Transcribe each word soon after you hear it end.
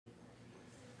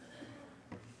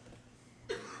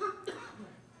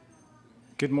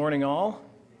Good morning, all.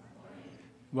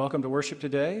 Welcome to worship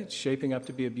today. It's shaping up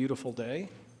to be a beautiful day.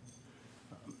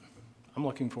 I'm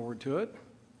looking forward to it.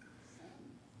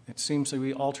 It seems that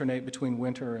we alternate between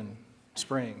winter and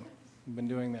spring. We've been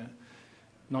doing that.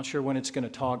 Not sure when it's going to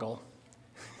toggle.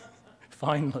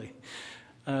 Finally.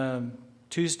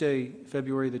 Tuesday,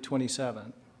 February the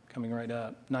 27th, coming right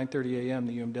up, 9:30 a.m.,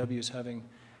 the UMW is having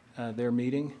their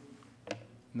meeting, and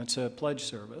that's a pledge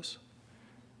service.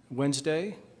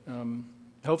 Wednesday,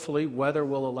 hopefully weather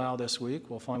will allow this week.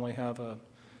 We'll finally have a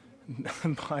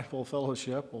Bible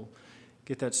fellowship. We'll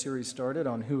get that series started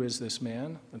on Who Is This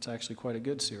Man? That's actually quite a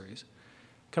good series.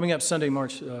 Coming up Sunday,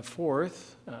 March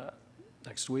 4th,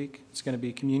 next week, it's going to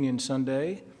be Communion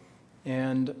Sunday,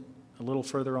 and a little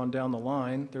further on down the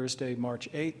line, Thursday,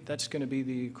 March 8th, that's going to be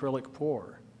the acrylic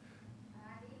pour.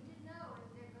 I need to know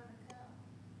if they're going to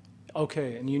come.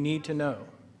 Okay, and you need to know.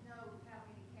 Know how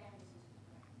many canvases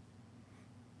to bring.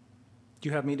 Do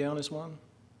you have me down as one?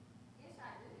 Yes, I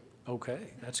do.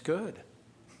 Okay, that's good.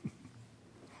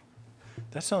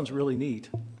 That sounds really neat.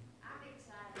 I'm excited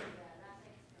about it. I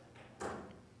think it's going to come.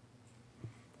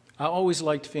 I always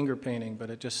liked finger painting,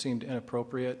 but it just seemed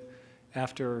inappropriate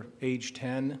after age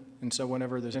 10, and so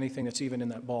whenever there's anything that's even in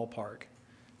that ballpark.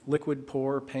 Liquid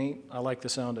pour, paint, I like the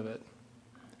sound of it.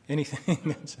 Anything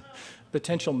that's a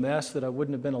potential mess that I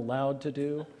wouldn't have been allowed to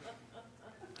do,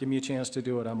 give me a chance to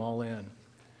do it, I'm all in.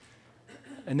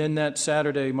 And then that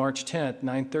Saturday, March 10th,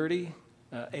 9:30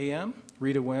 a.m.,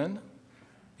 Rita Wynn,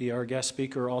 our guest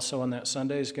speaker also on that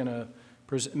Sunday, is going to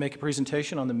make a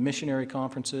presentation on the missionary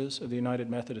conferences of the United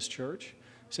Methodist Church.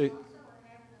 So, Also, we're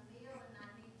having a meal, and I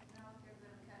need to know if they're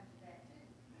going to come to that too.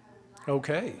 I would like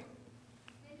okay. as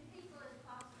many people as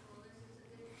possible. This is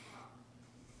a good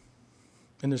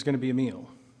cause. And there's going to be a meal.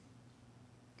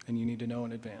 And you need to know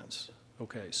in advance.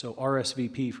 Okay, so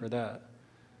RSVP for that.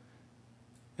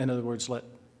 In other words, let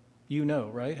you know,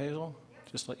 right, Hazel?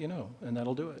 Yep. Just let you know, and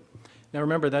that'll do it. Now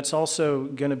remember, that's also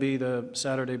going to be the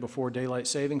Saturday before daylight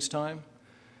savings time.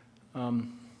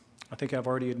 I think I've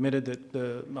already admitted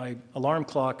that my alarm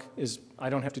clock I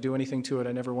don't have to do anything to it.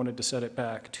 I never wanted to set it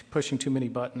back, pushing too many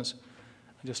buttons.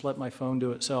 I just let my phone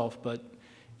do itself. But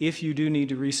if you do need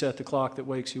to reset the clock that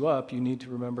wakes you up, you need to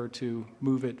remember to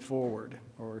move it forward,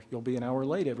 or you'll be an hour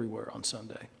late everywhere on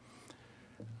Sunday.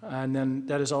 And then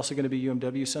that is also going to be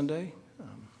UMW Sunday,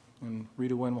 and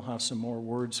Rita Wynn will have some more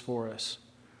words for us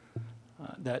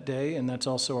that day, and that's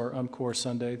also our UMCOR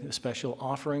Sunday, a special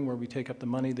offering where we take up the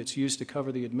money that's used to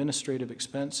cover the administrative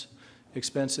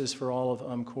expenses for all of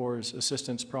UMCOR's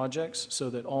assistance projects, so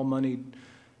that all money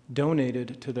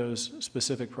donated to those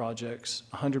specific projects,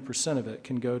 100% of it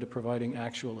can go to providing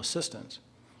actual assistance.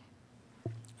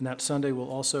 And that Sunday will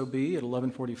also be at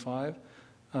 11:45,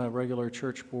 regular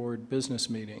church board business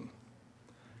meeting.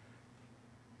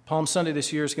 Palm Sunday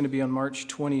this year is going to be on March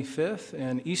 25th,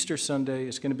 and Easter Sunday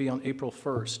is going to be on April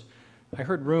 1st. I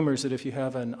heard rumors that if you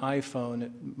have an iPhone,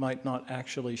 it might not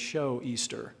actually show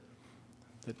Easter,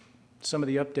 that some of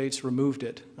the updates removed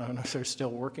it. I don't know if they're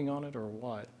still working on it or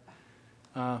what.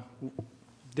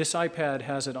 This iPad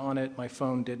has it on it, my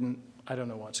phone didn't. I don't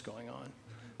know what's going on,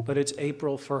 but it's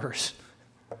April 1st.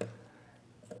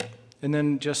 And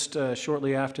then just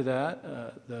shortly after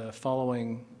that,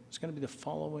 it's going to be the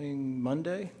following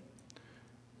Monday.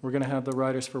 We're going to have the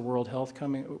Riders for World Health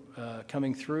coming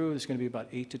through. There's going to be about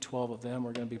 8 to 12 of them.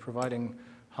 We're going to be providing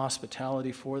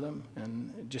hospitality for them.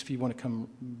 And just if you want to come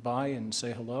by and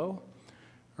say hello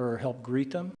or help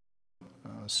greet them,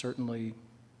 certainly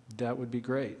that would be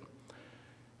great.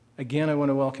 Again, I want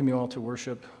to welcome you all to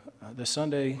worship this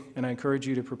Sunday, and I encourage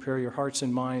you to prepare your hearts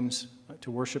and minds to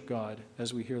worship God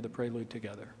as we hear the prelude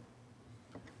together.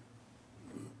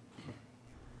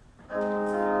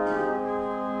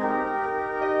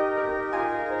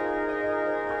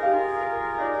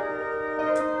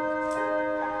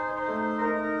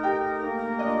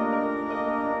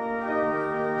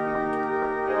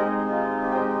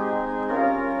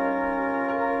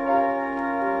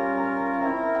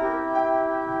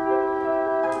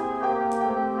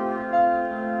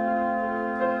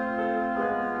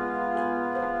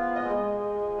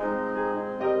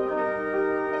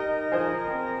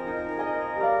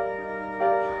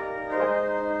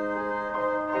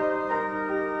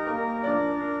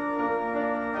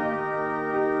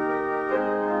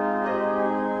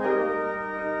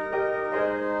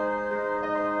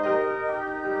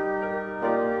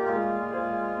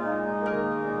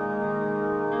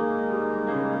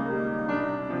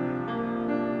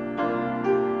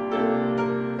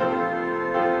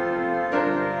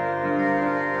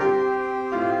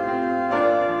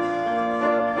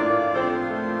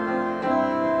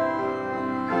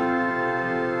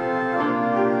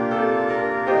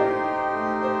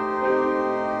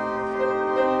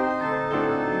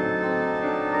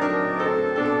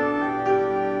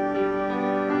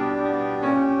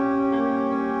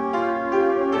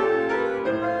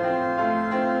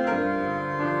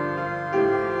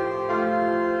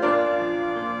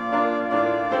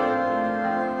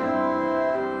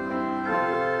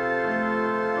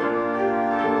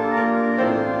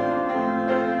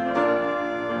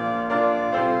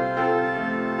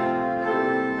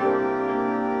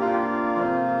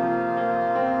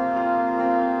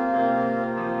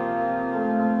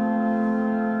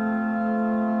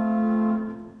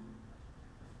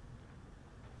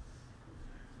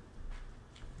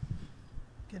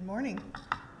 Good morning.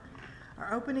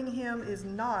 Our opening hymn is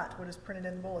not what is printed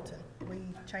in the bulletin. We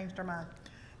changed our mind.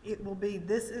 It will be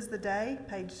 "This Is the Day,"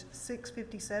 page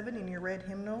 657 in your red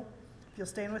hymnal. If you'll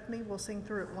stand with me, we'll sing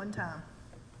through it one time.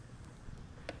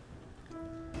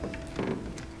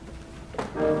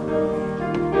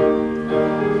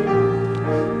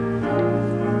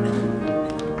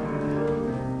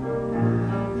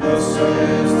 This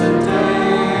is the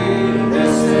day,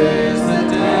 this is the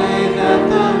day that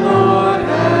the Lord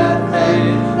hath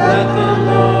made, that the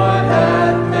Lord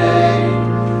hath made.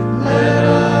 Let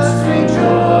us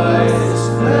rejoice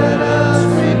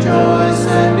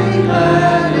and be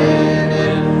glad in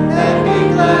it, and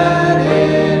be glad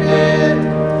in it.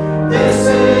 This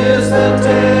is the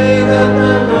day that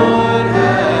the Lord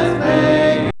hath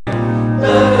made.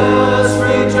 Let us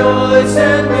rejoice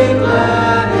and be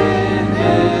glad in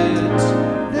it.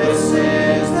 This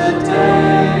is the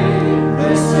day,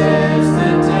 this is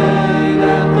the day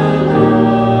that the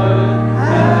Lord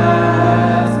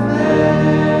hath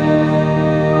made.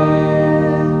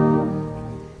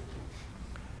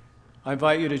 I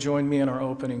invite you to join me in our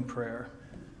opening prayer.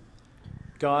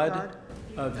 God,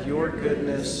 of your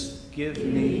goodness, give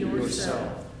me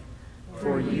yourself,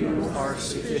 for you are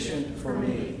sufficient for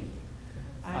me.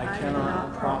 I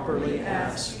cannot properly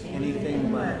ask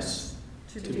anything less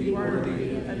to be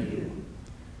worthy of you.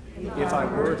 If I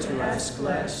were to ask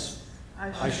less,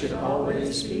 I should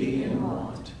always be in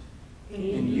want.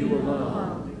 In you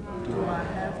alone do I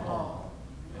have all.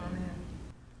 Amen.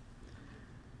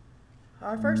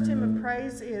 Our first hymn of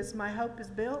praise is "My Hope is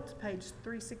Built," page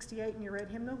 368 in your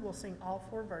red hymnal. We'll sing all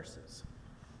 4 verses.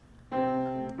 Hope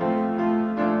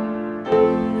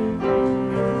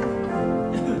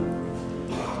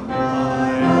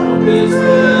is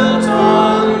built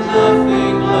on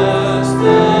nothing less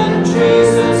than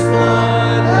Jesus'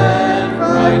 blood and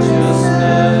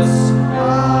righteousness. I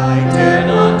dare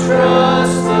not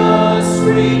trust the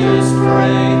sweetest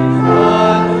frame,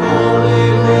 but wholly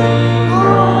lean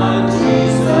on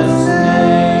Jesus'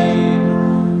 name.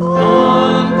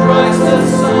 On Christ the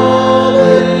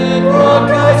solid rock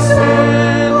I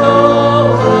stand,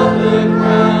 all other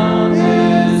ground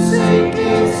is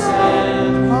sinking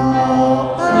sand.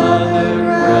 All other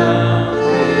ground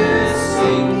is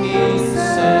sinking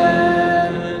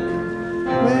sand.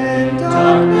 When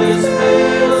darkness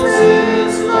veils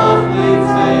his lovely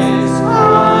face, I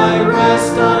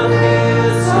rest on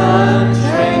his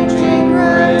unchanging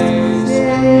grace.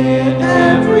 In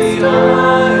every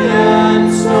high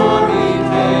and stormy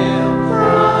gale,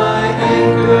 my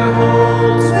anchor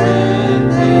holds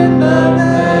within the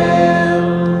veil.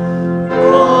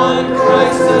 On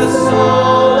Christ the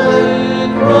solid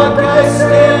rock I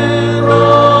stand,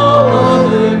 all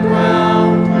other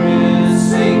ground is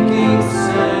sinking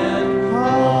sand.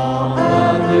 All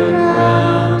other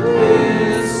ground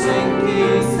is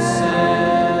sinking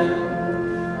sand.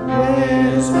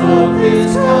 His hope,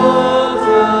 his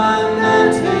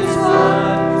covenant, his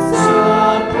blood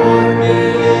support me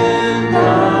in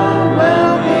the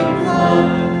whelming flood.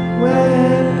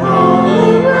 When all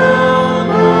around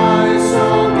my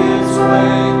soul gives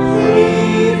way,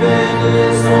 even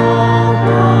is all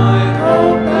my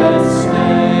hope and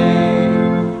stay.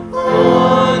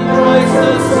 On Christ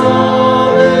the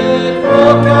solid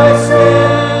rock I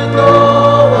stand,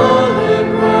 all other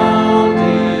ground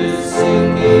is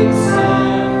sinking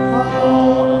sand.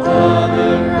 All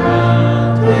other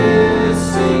ground is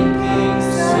sinking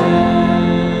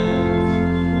sand.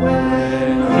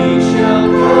 When he shall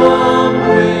come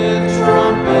with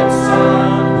trumpet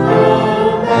sound,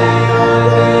 oh, may I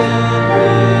then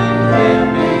in him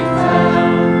be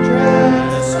found,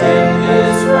 dressed in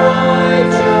his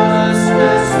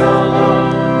righteousness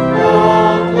alone,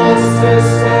 all blessed to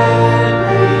stand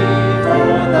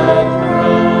before the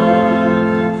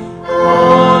throne.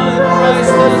 On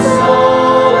Christ the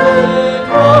solid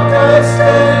rock I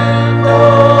stand,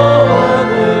 all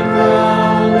other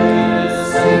ground is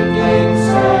sinking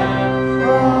sand.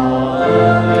 All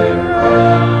other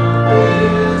ground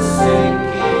is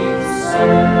sinking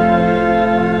sand.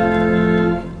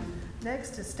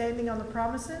 Next is "Standing on the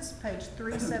Promises," page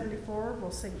 374.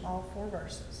 We'll sing all 4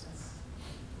 verses.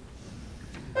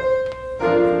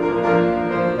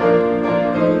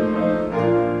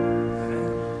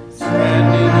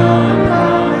 Standing on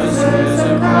promises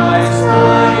of Christ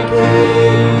my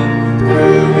King,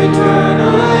 through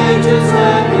eternal ages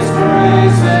let his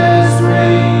praises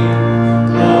ring.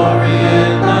 Glory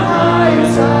in the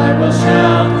highest I will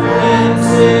shout and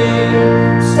sing,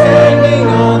 standing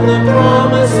on the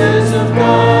promises of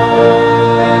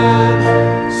God.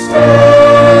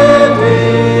 Standing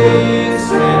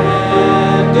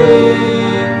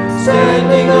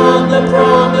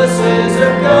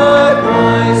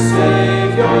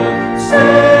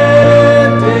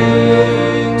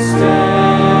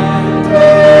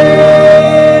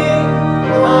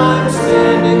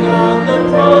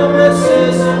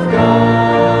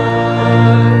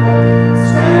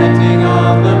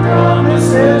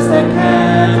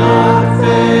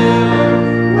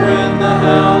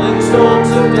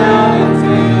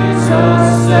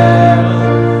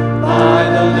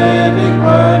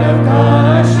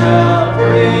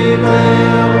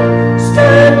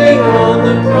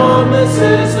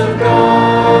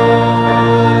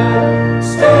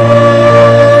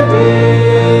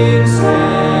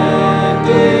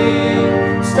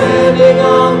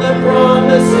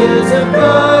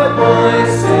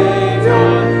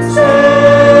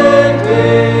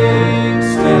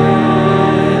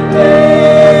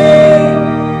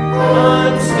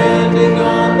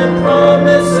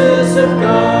of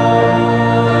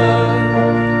God,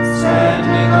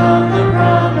 standing on the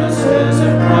promises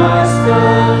of Christ the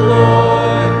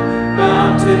Lord,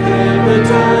 bound to Him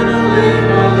eternally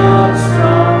by love's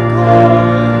strong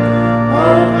cord,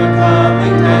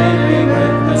 overcoming daily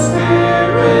with the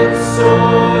Spirit's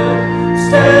sword,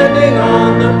 standing on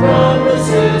the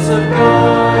promises of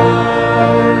God.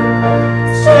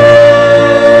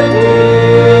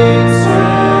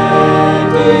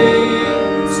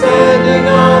 Standing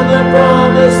on the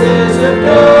promises of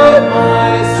God,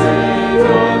 my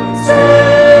Savior.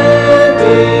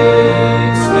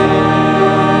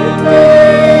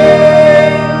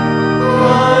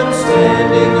 I'm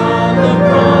standing on the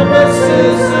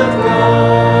promises of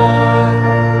God.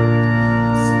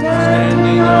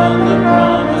 Standing on the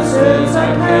promises, I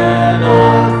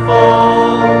cannot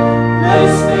fall.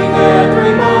 Listening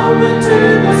every moment to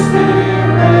the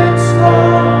Spirit's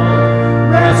call.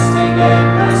 Resting in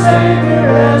my Savior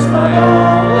as my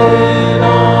all in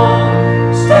all.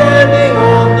 Standing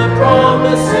on the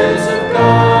promises of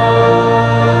God.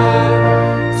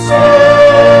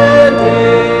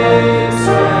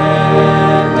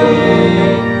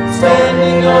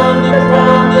 Standing on the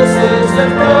promises of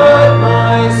God,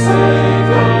 my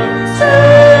Savior.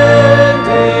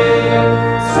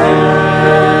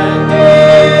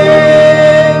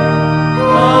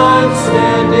 I'm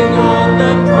standing on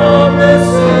the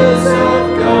promises of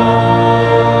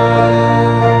God.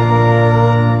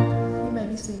 You may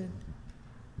be seated.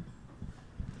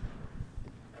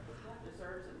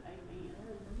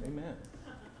 Amen.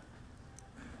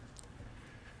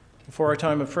 For our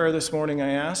time of prayer this morning,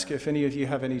 I ask if any of you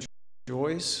have any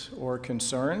joys or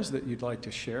concerns that you'd like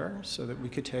to share so that we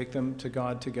could take them to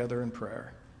God together in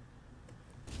prayer.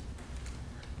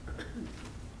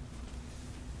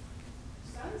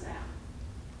 Sun's out.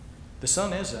 The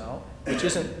sun is out, which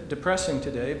isn't depressing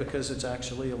today because it's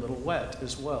actually a little wet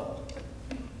as well.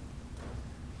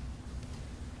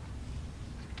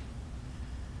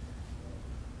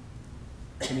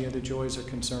 Any other joys or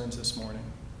concerns this morning?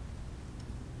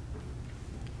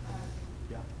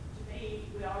 Yeah. To me,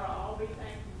 we ought to all be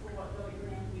thankful for what Billy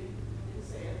Graham did and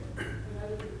said. And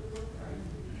other people were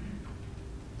crazy.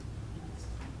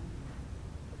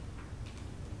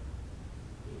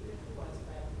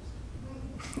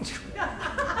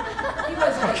 He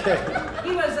was a Baptist.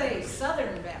 He was a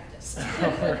Southern Baptist.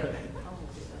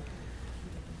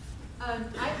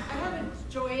 I have a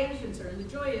joy and a concern. The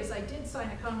joy is I did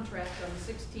sign a contract on the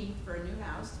 16th for a new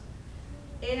house.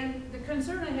 And the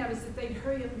concern I have is that they'd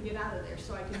hurry up and get out of there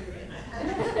so I can move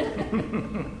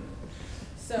in.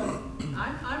 So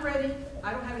I'm ready.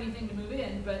 I don't have anything to move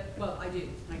in, but, well, I do,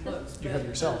 my clothes. You have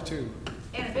yourself too.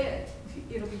 And a bed.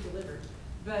 It'll be delivered.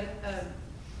 But,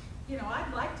 you know,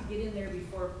 I'd like to get in there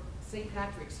before St.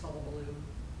 Patrick's hullabaloo.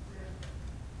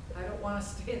 I don't want to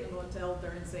stay in the motel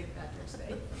during St. Patrick's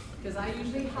Day, because I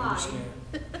usually hide.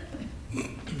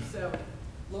 So,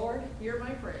 Lord, hear my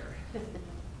prayer.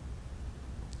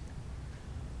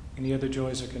 Any other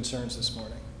joys or concerns this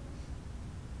morning?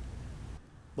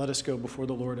 Let us go before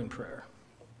the Lord in prayer.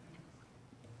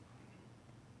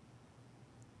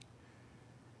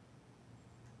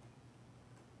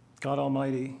 God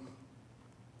Almighty,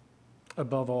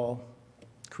 above all,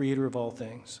 creator of all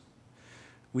things,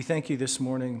 we thank you this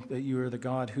morning that you are the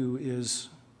God who is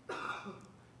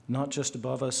not just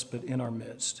above us, but in our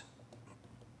midst.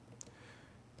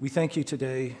 We thank you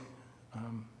today,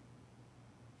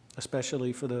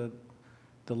 especially for the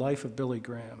life of Billy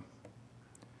Graham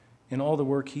and all the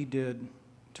work he did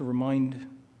to remind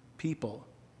people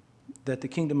that the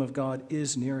kingdom of God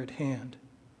is near at hand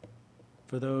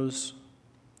for those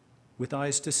with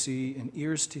eyes to see and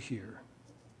ears to hear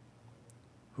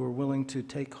who are willing to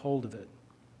take hold of it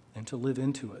and to live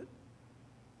into it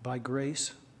by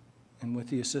grace and with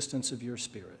the assistance of your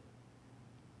Spirit.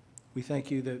 We thank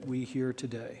you that we here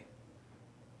today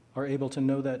are able to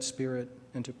know that Spirit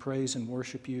and to praise and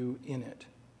worship you in it.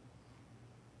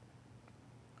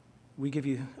 We give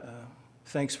you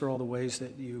thanks for all the ways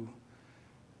that you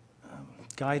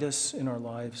guide us in our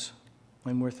lives,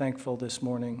 and we're thankful this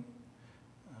morning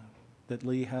that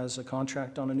Lee has a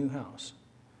contract on a new house.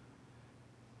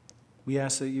 We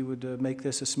ask that you would make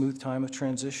this a smooth time of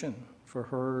transition for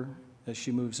her as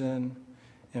she moves in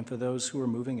and for those who are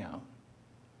moving out.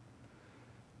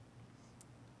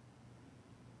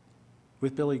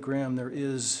 With Billy Graham, there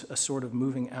is a sort of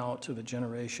moving out of a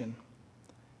generation.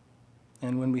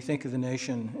 And when we think of the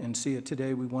nation and see it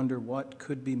today, we wonder what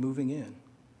could be moving in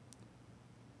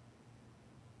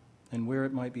and where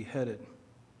it might be headed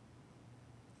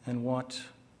and what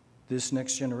this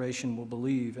next generation will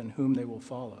believe and whom they will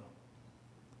follow.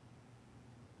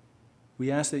 We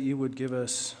ask that you would give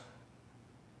us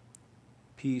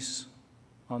peace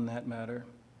on that matter,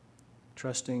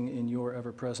 trusting in your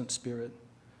ever-present Spirit,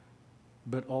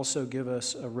 but also give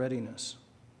us a readiness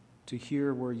to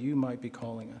hear where you might be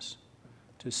calling us,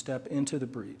 to step into the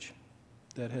breach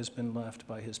that has been left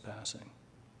by his passing.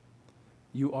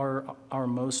 You are our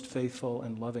most faithful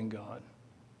and loving God.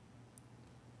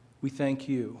 We thank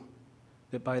you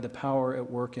that by the power at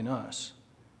work in us,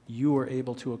 you are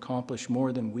able to accomplish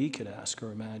more than we could ask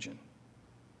or imagine.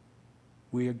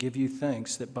 We give you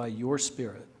thanks that by your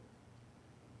Spirit,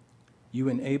 you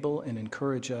enable and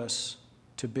encourage us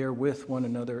to bear with one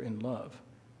another in love,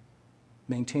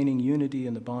 maintaining unity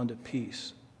in the bond of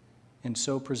peace, and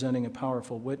so presenting a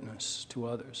powerful witness to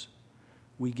others.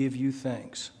 We give you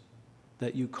thanks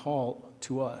that you call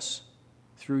to us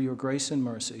through your grace and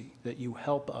mercy, that you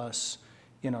help us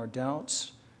in our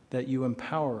doubts, that you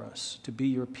empower us to be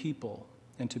your people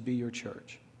and to be your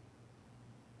church.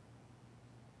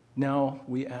 Now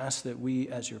we ask that we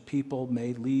as your people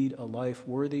may lead a life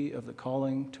worthy of the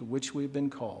calling to which we've been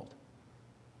called,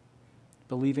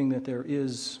 believing that there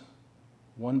is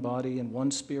one body and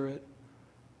one Spirit,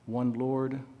 one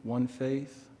Lord, one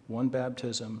faith, one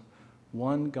baptism,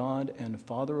 one God and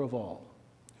Father of all,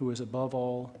 who is above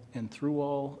all and through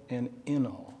all and in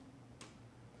all.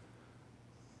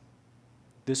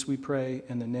 This we pray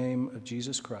in the name of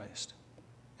Jesus Christ,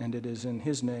 and it is in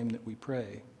his name that we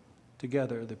pray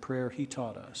together the prayer he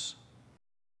taught us.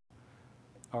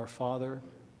 Our Father,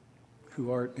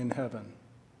 who art in heaven,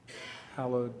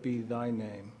 hallowed be thy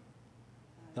name.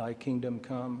 Thy kingdom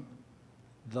come,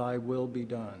 thy will be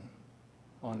done,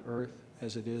 on earth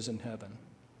as it is in heaven.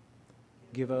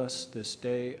 Give us this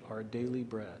day our daily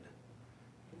bread,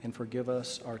 and forgive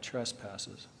us our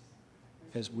trespasses,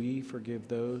 as we forgive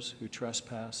those who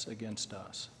trespass against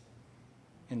us.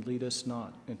 And lead us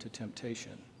not into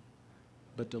temptation,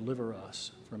 but deliver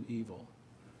us from evil.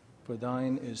 For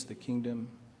thine is the kingdom,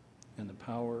 and the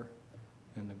power,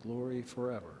 and the glory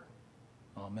forever.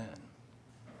 Amen.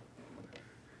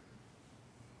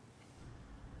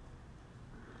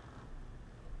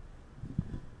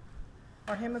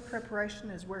 Our hymn of preparation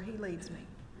is Where He Leads Me.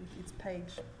 It's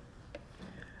page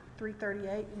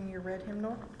 338 in your red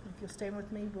hymnal. If you'll stand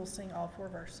with me, we'll sing all 4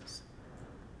 verses.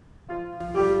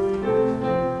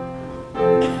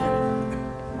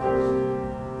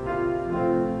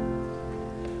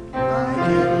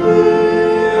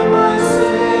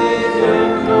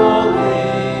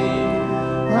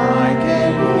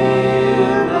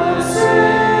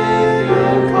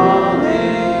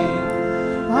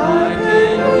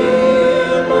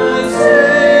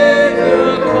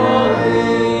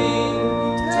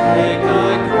 Take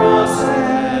thy cross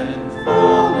and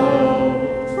follow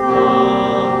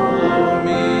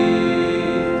me.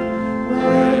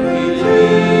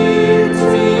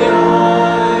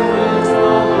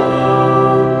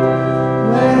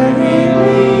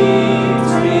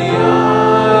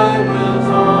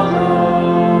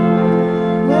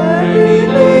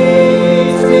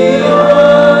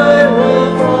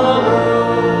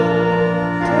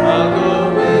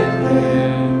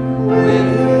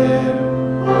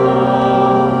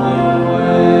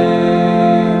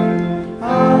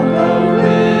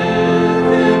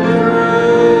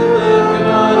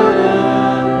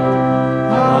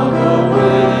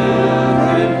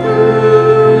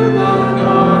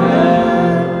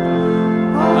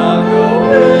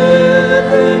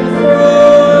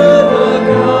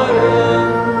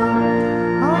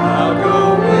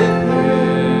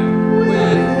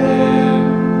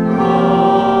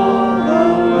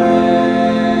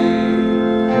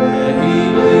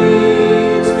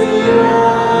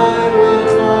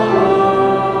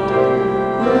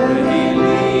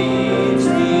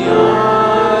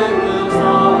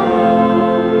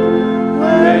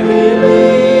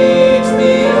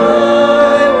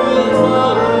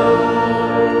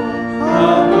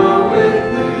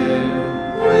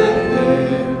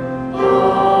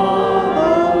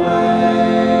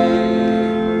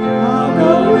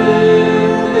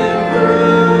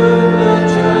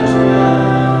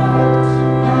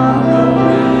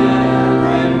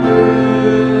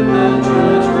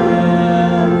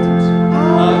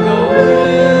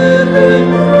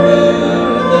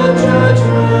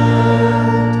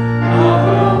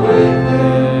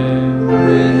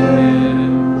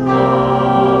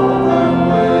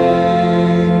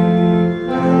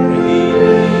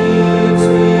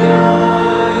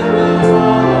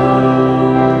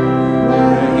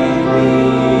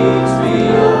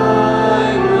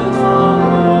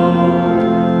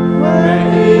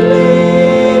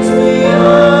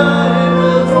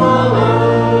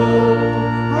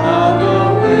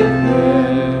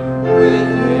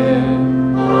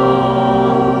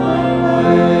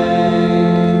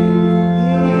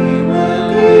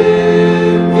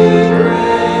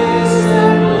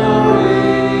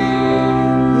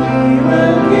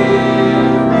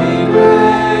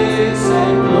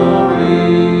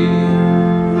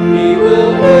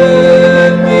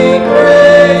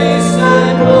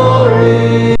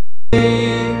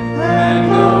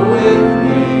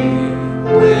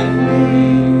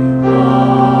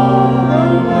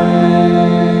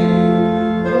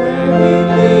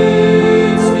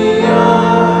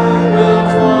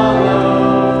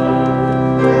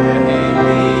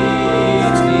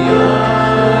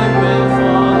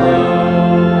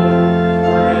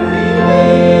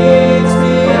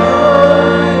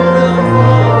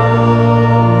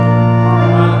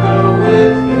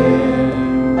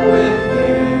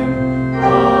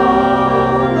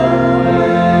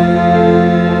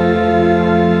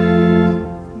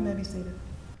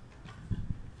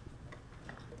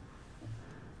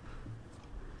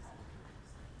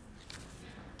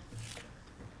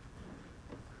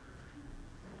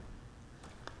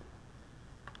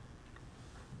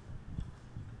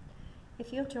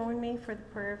 If you'll join me for the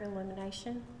prayer of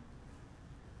illumination,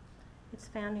 it's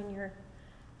found in your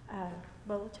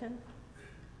bulletin.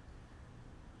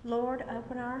 Lord,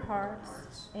 open our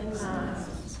hearts and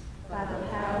minds by the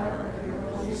power of your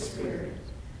Holy Spirit,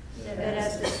 that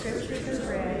as the Scriptures is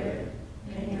read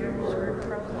and your word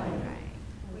proclaimed,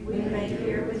 we may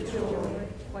hear with joy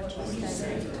what you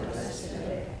say to us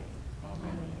today.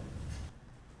 Amen.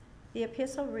 The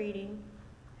epistle reading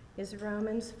is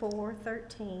Romans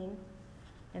 4:13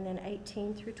 and then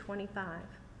 18 through 25.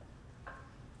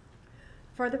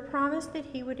 For the promise that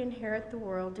he would inherit the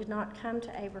world did not come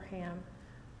to Abraham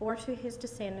or to his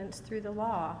descendants through the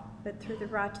law, but through the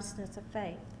righteousness of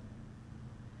faith.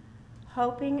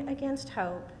 Hoping against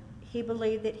hope, he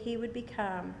believed that he would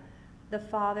become the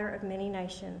father of many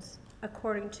nations,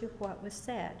 according to what was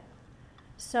said,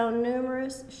 so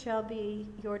numerous shall be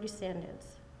your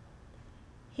descendants.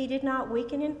 He did not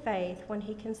weaken in faith when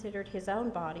he considered his own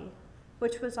body,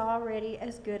 which was already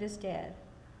as good as dead,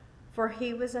 for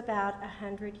he was about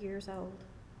 100 years old,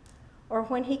 or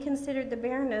when he considered the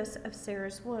barrenness of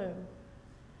Sarah's womb.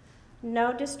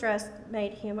 No distress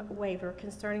made him waver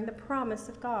concerning the promise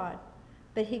of God,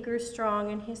 but he grew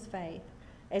strong in his faith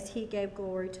as he gave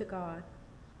glory to God,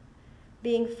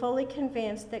 being fully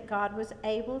convinced that God was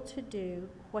able to do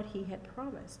what he had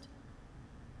promised.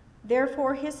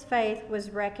 Therefore his faith was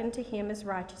reckoned to him as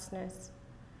righteousness.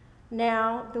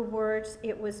 Now the words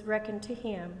 "it was reckoned to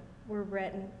him" were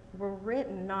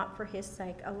written not for his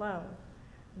sake alone,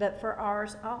 but for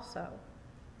ours also.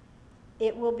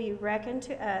 It will be reckoned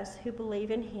to us who believe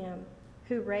in him,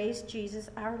 who raised Jesus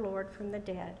our Lord from the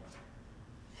dead,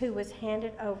 who was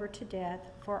handed over to death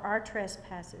for our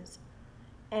trespasses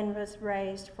and was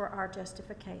raised for our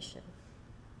justification.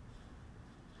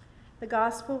 The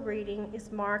gospel reading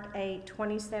is Mark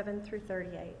 8:27 through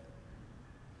 38.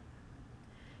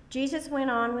 Jesus went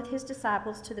on with his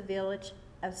disciples to the village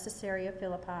of Caesarea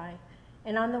Philippi,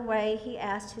 and on the way he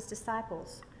asked his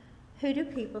disciples, "Who do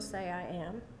people say I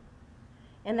am?"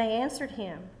 And they answered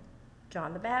him,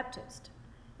 "John the Baptist,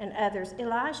 and others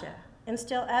Elijah, and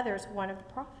still others one of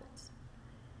the prophets."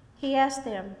 He asked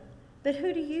them, "But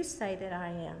who do you say that I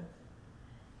am?"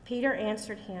 Peter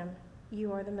answered him,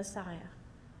 "You are the Messiah."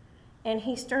 And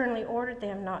he sternly ordered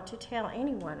them not to tell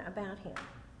anyone about him.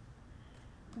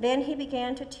 Then he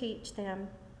began to teach them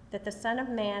that the Son of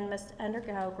Man must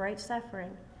undergo great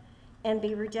suffering and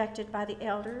be rejected by the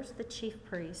elders, the chief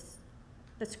priests,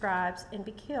 the scribes, and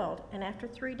be killed, and after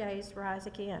 3 days rise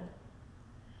again.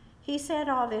 He said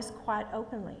all this quite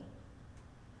openly.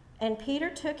 And Peter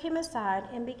took him aside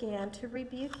and began to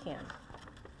rebuke him.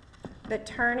 But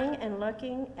turning and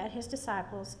looking at his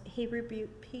disciples, he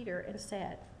rebuked Peter and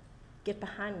said, "Get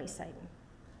behind me, Satan.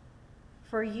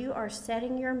 For you are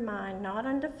setting your mind not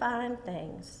on divine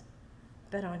things,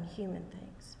 but on human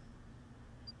things."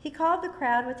 He called the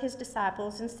crowd with his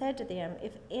disciples and said to them,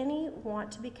 "If any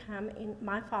want to become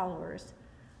my followers,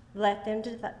 let them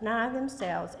deny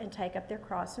themselves and take up their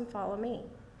cross and follow me.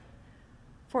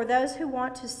 For those who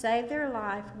want to save their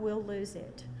life will lose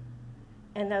it,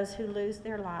 and those who lose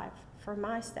their life for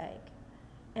my sake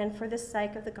and for the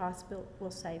sake of the gospel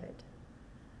will save it.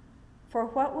 For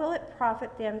what will it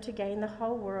profit them to gain the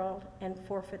whole world and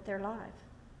forfeit their life?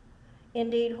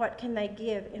 Indeed, what can they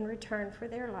give in return for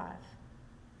their life?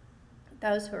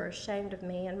 Those who are ashamed of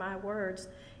me and my words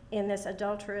in this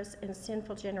adulterous and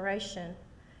sinful generation,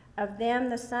 of them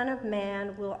the Son of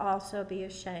Man will also be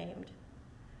ashamed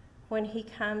when he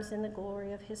comes in the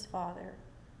glory of his Father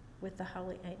with the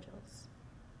holy angels."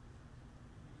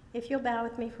 If you'll bow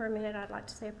with me for a minute, I'd like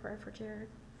to say a prayer for Jared.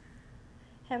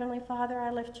 Heavenly Father, I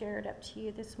lift Jared up to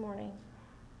you this morning.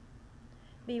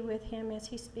 Be with him as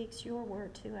he speaks your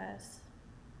word to us.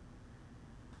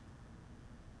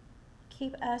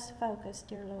 Keep us focused,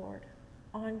 dear Lord,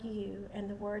 on you and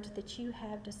the words that you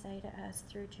have to say to us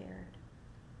through Jared.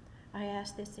 I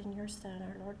ask this in your Son,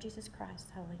 our Lord Jesus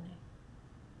Christ's holy name.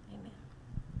 Amen.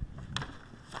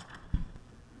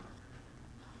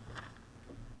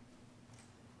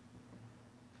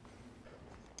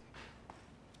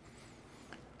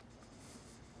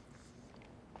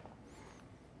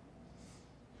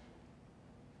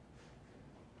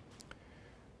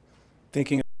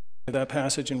 Thinking of that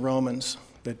passage in Romans,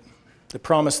 that the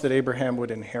promise that Abraham would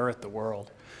inherit the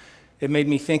world, it made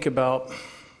me think about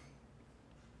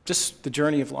just the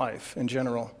journey of life in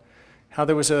general. How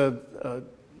there was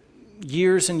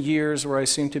years and years where I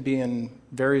seemed to be in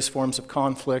various forms of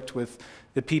conflict with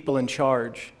the people in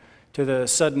charge, to the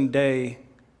sudden day,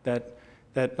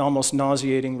 that almost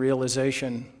nauseating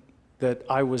realization that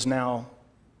I was now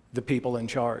the people in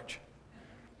charge.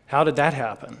 How did that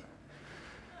happen?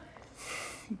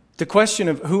 The question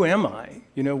of who am I?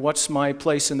 What's my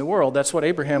place in the world? That's what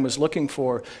Abraham was looking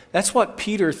for. That's what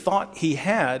Peter thought he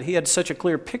had. He had such a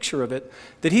clear picture of it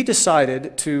that he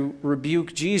decided to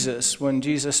rebuke Jesus when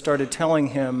Jesus started telling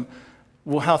him,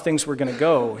 well, how things were going to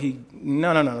go.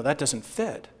 No, that doesn't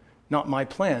fit. Not my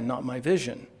plan, not my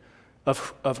vision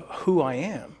of who I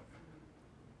am.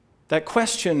 That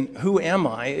question, who am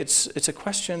I, it's a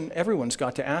question everyone's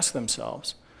got to ask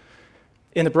themselves.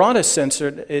 In the broadest sense,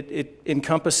 it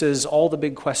encompasses all the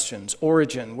big questions.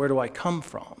 Origin, where do I come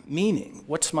from? Meaning,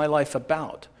 what's my life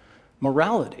about?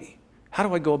 Morality, how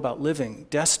do I go about living?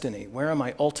 Destiny, where am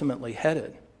I ultimately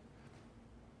headed?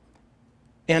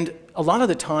 And a lot of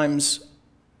the times,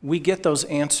 we get those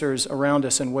answers around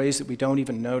us in ways that we don't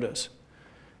even notice.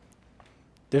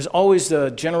 There's always the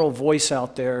general voice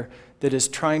out there that is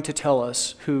trying to tell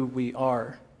us who we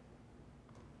are.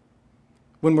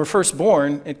 When we're first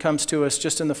born, it comes to us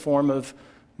just in the form of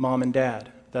mom and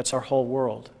dad. That's our whole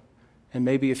world. And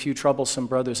maybe a few troublesome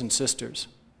brothers and sisters.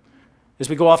 As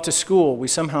we go off to school, we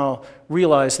somehow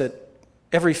realize that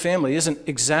every family isn't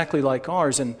exactly like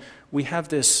ours, and we have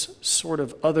this sort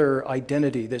of other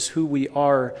identity, this who we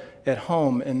are at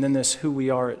home, and then this who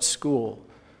we are at school.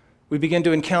 We begin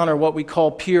to encounter what we call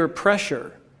peer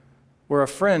pressure, where our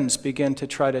friends begin to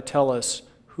try to tell us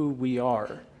who we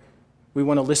are. We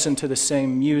want to listen to the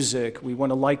same music. We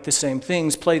want to like the same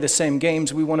things, play the same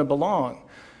games. We want to belong.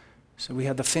 So we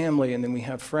have the family, and then we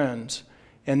have friends.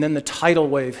 And then the tidal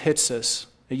wave hits us.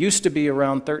 It used to be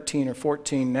around 13 or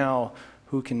 14. Now,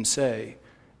 who can say?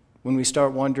 When we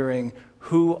start wondering,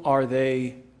 who are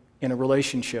they in a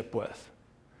relationship with?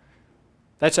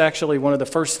 That's actually one of the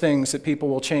first things that people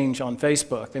will change on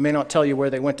Facebook. They may not tell you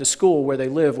where they went to school, where they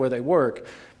live, where they work,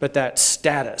 but that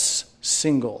status,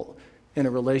 single, in a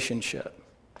relationship.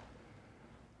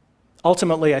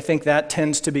 Ultimately, I think that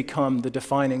tends to become the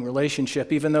defining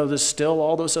relationship, even though there's still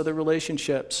all those other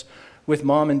relationships with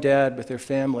mom and dad, with their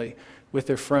family, with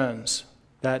their friends,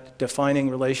 that defining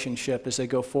relationship as they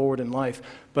go forward in life.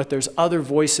 But there's other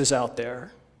voices out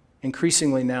there,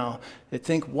 increasingly now, that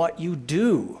think what you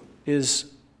do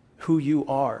is who you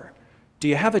are. Do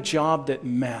you have a job that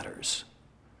matters?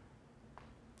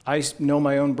 I know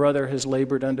my own brother has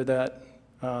labored under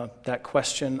that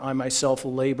question. I myself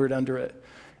labored under it.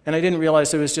 And I didn't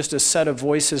realize there was just a set of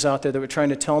voices out there that were trying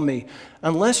to tell me,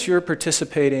 unless you're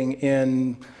participating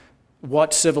in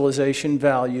what civilization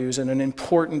values in an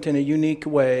important and a unique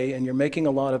way, and you're making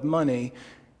a lot of money,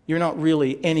 you're not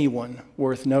really anyone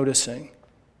worth noticing.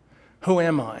 Who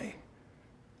am I?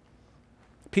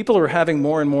 People are having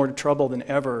more and more trouble than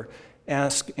ever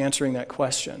answering that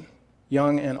question,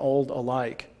 young and old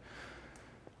alike.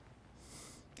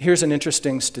 Here's an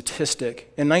interesting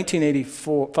statistic. In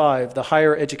 1985, the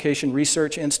Higher Education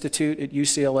Research Institute at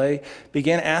UCLA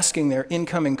began asking their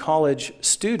incoming college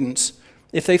students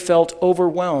if they felt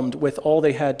overwhelmed with all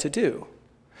they had to do.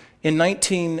 In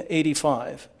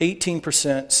 1985,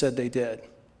 18% said they did.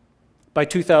 By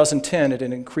 2010, it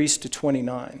had increased to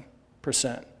 29%.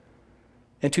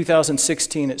 In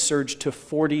 2016, it surged to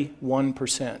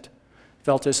 41%.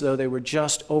 Felt as though they were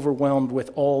just overwhelmed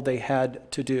with all they had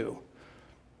to do.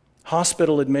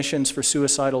 Hospital admissions for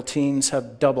suicidal teens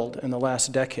have doubled in the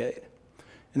last decade.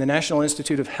 And the National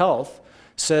Institute of Health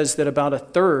says that about a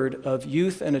third of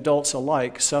youth and adults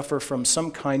alike suffer from some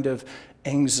kind of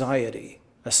anxiety,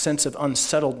 a sense of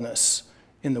unsettledness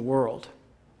in the world.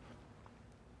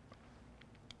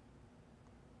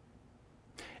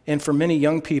 And for many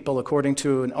young people, according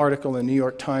to an article in New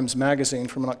York Times Magazine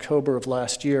from October of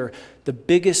last year, the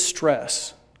biggest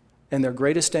stress and their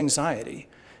greatest anxiety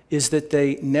is that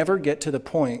they never get to the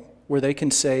point where they can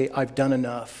say, I've done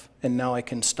enough and now I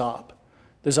can stop.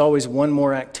 There's always one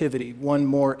more activity, one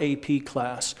more AP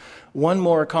class, one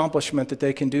more accomplishment that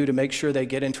they can do to make sure they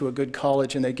get into a good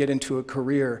college and they get into a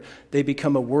career. They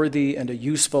become a worthy and a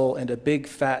useful and a big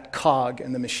fat cog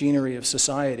in the machinery of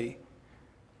society.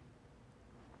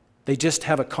 They just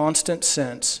have a constant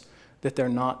sense that they're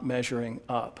not measuring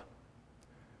up.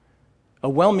 A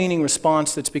well-meaning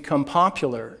response that's become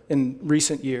popular in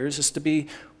recent years is to be,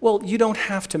 well, you don't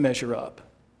have to measure up.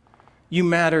 You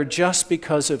matter just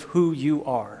because of who you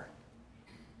are.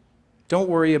 Don't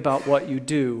worry about what you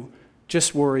do.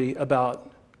 Just worry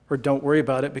about, or don't worry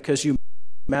about it because you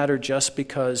matter just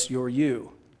because you're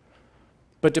you.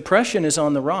 But depression is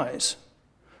on the rise.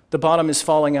 The bottom is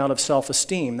falling out of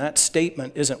self-esteem. That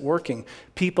statement isn't working.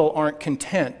 People aren't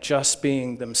content just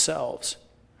being themselves.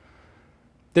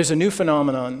 There's a new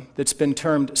phenomenon that's been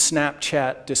termed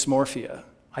Snapchat dysmorphia.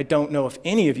 I don't know if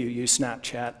any of you use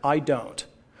Snapchat. I don't.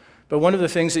 But one of the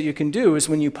things that you can do is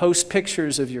when you post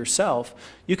pictures of yourself,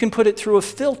 you can put it through a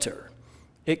filter.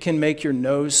 It can make your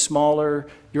nose smaller,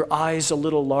 your eyes a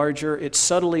little larger. It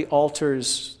subtly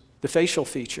alters the facial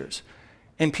features.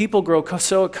 And people grow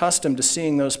so accustomed to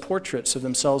seeing those portraits of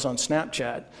themselves on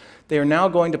Snapchat, they are now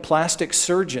going to plastic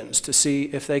surgeons to see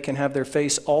if they can have their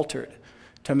face altered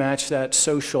to match that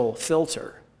social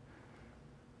filter.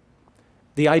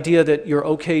 The idea that you're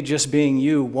okay just being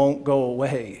you won't go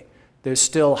away. There's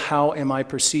still, how am I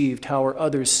perceived? How are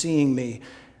others seeing me?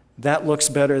 That looks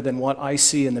better than what I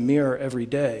see in the mirror every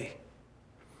day.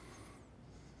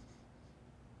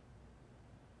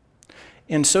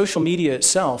 And social media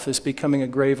itself is becoming a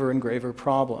graver and graver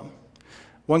problem.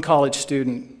 One college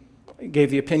student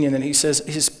gave the opinion that he says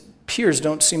his peers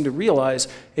don't seem to realize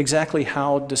exactly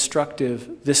how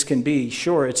destructive this can be.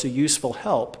 Sure, it's a useful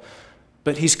help,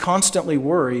 but he's constantly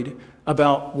worried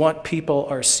about what people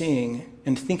are seeing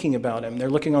and thinking about him. They're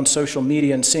looking on social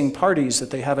media and seeing parties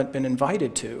that they haven't been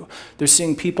invited to. They're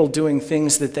seeing people doing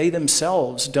things that they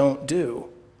themselves don't do.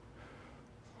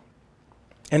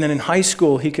 And then in high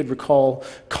school, he could recall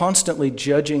constantly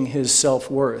judging his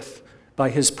self-worth by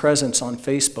his presence on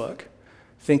Facebook,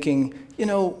 thinking, you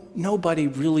know, nobody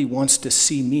really wants to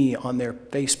see me on their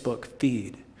Facebook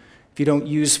feed. If you don't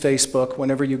use Facebook,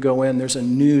 whenever you go in, there's a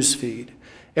news feed.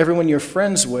 Everyone you're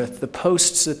friends with, the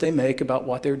posts that they make about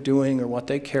what they're doing or what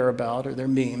they care about or their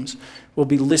memes will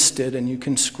be listed and you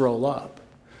can scroll up.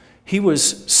 He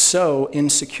was so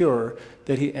insecure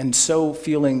and so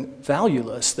feeling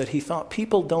valueless that he thought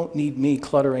people don't need me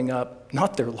cluttering up,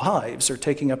 not their lives or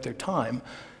taking up their time,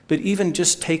 but even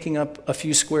just taking up a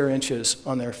few square inches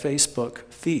on their Facebook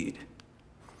feed.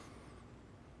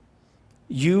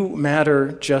 You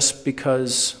matter just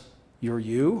because you're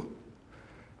you?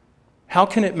 How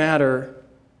can it matter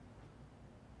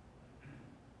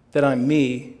that I'm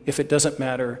me if it doesn't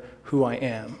matter who I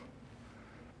am?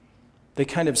 They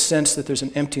kind of sense that there's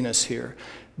an emptiness here.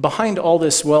 Behind all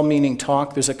this well-meaning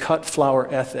talk, there's a cut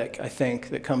flower ethic, I think,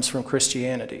 that comes from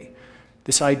Christianity.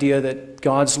 This idea that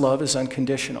God's love is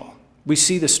unconditional. We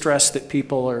see the stress that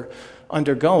people are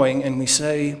undergoing and we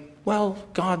say, well,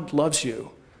 God loves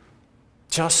you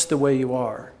just the way you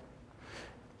are.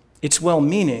 It's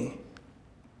well-meaning,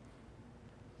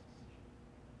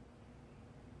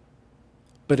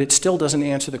 but it still doesn't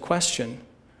answer the question,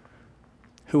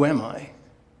 who am I?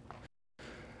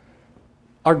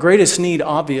 Our greatest need,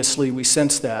 obviously, we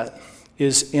sense that,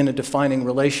 is in a defining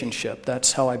relationship.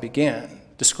 That's how I began,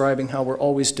 describing how we're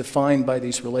always defined by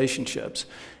these relationships.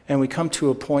 And we come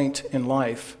to a point in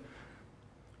life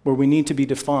where we need to be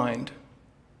defined,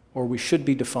 or we should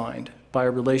be defined, by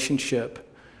a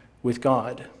relationship with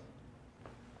God.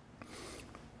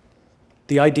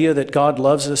 The idea that God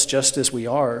loves us just as we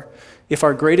are, if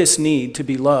our greatest need to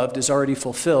be loved is already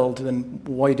fulfilled, then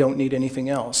why don't need anything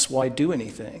else? Why do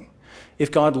anything? If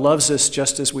God loves us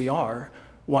just as we are,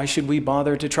 why should we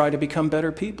bother to try to become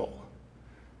better people?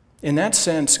 In that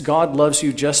sense, God loves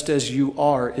you just as you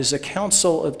are is a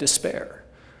counsel of despair.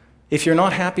 If you're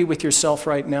not happy with yourself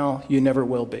right now, you never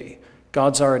will be.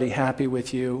 God's already happy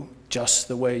with you just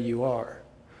the way you are.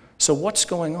 So what's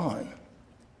going on?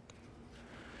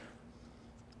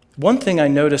 One thing I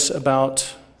notice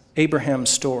about Abraham's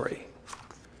story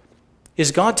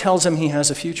is God tells him he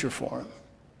has a future for him.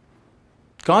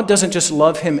 God doesn't just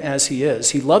love him as he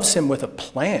is. He loves him with a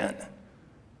plan.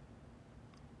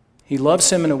 He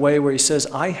loves him in a way where he says,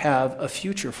 I have a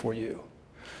future for you.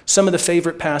 Some of the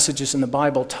favorite passages in the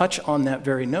Bible touch on that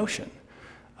very notion.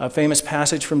 A famous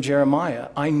passage from Jeremiah,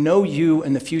 I know you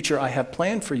and the future I have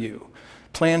planned for you,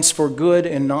 plans for good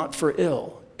and not for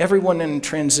ill. Everyone in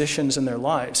transitions in their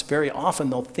lives, very often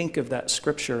they'll think of that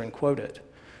scripture and quote it.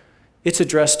 It's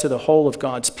addressed to the whole of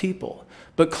God's people.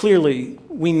 But clearly,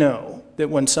 we know that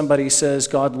when somebody says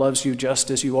God loves you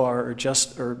just as you are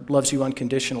or loves you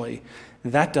unconditionally,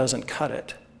 that doesn't cut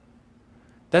it.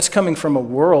 That's coming from a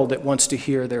world that wants to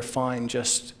hear they're fine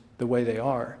just the way they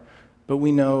are. But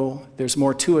we know there's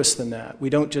more to us than that. We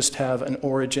don't just have an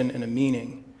origin and a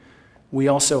meaning. We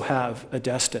also have a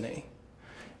destiny.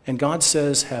 And God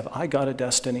says, have I got a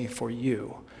destiny for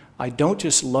you? I don't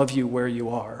just love you where you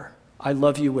are. I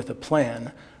love you with a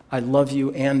plan. I love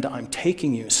you and I'm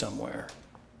taking you somewhere.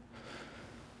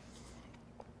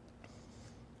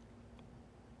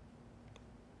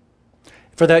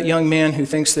 For that young man who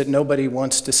thinks that nobody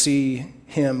wants to see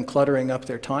him cluttering up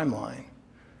their timeline,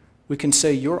 we can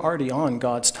say you're already on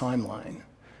God's timeline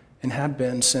and have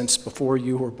been since before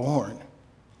you were born.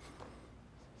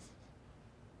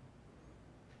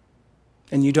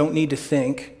 And you don't need to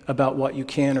think about what you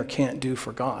can or can't do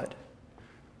for God,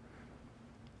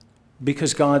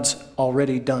 because God's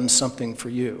already done something for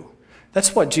you.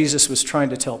 That's what Jesus was trying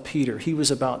to tell Peter. He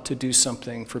was about to do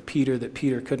something for Peter that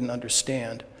Peter couldn't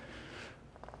understand.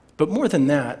 But more than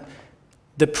that,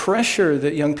 the pressure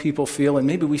that young people feel, and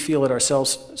maybe we feel it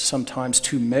ourselves sometimes,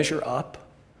 to measure up.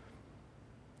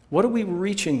 What are we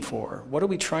reaching for? What are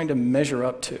we trying to measure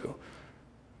up to?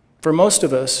 For most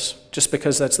of us, just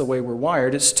because that's the way we're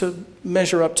wired, it's to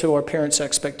measure up to our parents'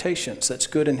 expectations. That's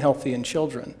good and healthy in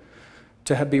children,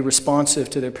 to be responsive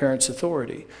to their parents'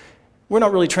 authority. We're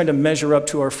not really trying to measure up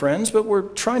to our friends, but we're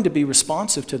trying to be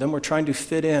responsive to them. We're trying to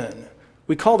fit in.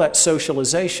 We call that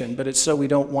socialization, but it's so we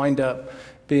don't wind up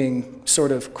being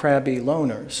sort of crabby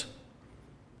loners.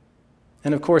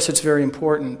 And of course, it's very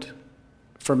important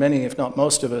for many, if not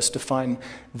most of us, to find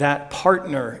that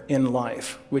partner in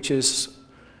life, which is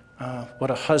what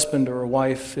a husband or a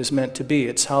wife is meant to be.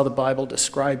 It's how the Bible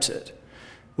describes it.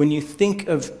 When you think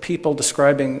of people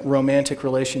describing romantic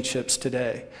relationships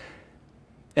today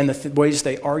and the ways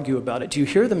they argue about it, do you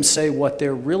hear them say what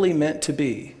they're really meant to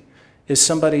be is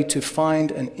somebody to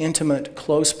find an intimate,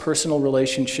 close personal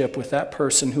relationship with that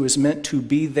person who is meant to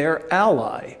be their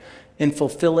ally in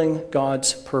fulfilling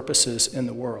God's purposes in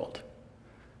the world?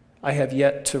 I have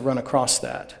yet to run across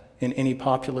that in any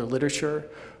popular literature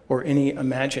or any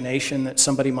imagination that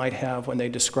somebody might have when they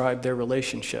describe their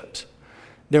relationships.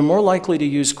 They're more likely to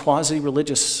use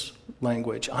quasi-religious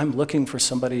language. I'm looking for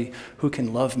somebody who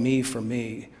can love me for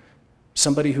me,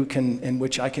 somebody who can, in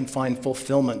which I can find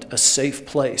fulfillment, a safe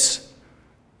place.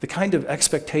 The kind of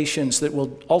expectations that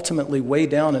will ultimately weigh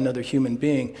down another human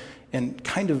being and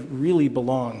kind of really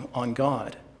belong on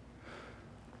God.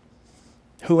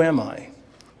 Who am I?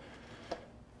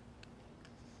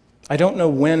 I don't know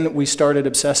when we started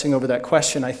obsessing over that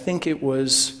question. I think it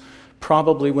was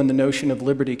probably when the notion of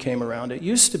liberty came around. It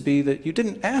used to be that you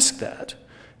didn't ask that.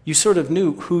 You sort of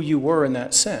knew who you were in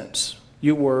that sense.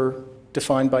 You were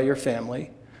defined by your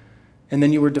family, and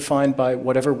then you were defined by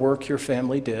whatever work your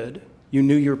family did. You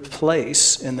knew your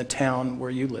place in the town where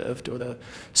you lived, or the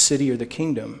city or the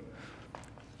kingdom.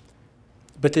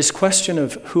 But this question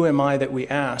of who am I that we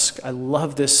ask, I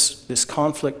love this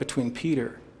conflict between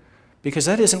Peter, because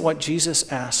that isn't what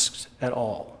Jesus asked at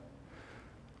all.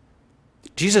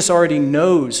 Jesus already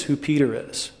knows who Peter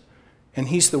is, and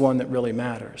he's the one that really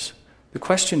matters. The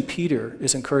question Peter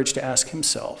is encouraged to ask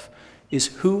himself is,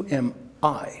 who am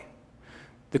I?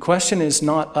 The question is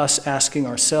not us asking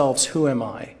ourselves, who am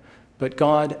I? But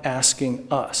God asking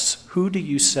us, who do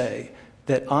you say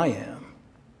that I am?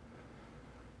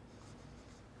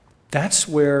 That's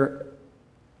where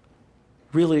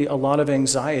really a lot of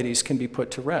anxieties can be put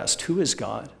to rest. Who is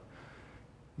God?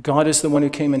 God is the one who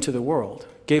came into the world,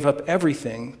 gave up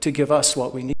everything to give us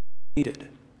what we needed.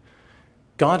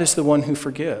 God is the one who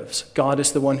forgives. God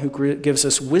is the one who gives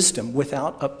us wisdom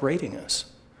without upbraiding us.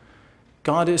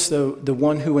 God is the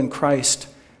one who in Christ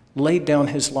laid down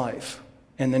his life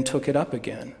and then took it up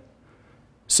again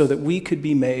so that we could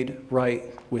be made right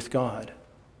with God.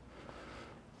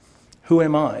 Who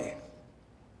am I?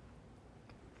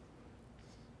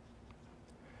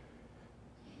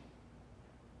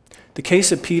 The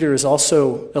case of Peter is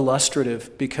also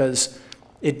illustrative because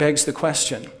it begs the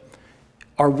question,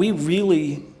 are we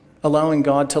really allowing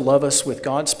God to love us with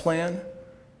God's plan?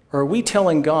 Or are we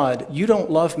telling God, you don't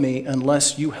love me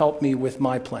unless you help me with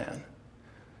my plan?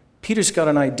 Peter's got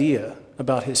an idea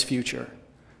about his future.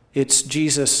 It's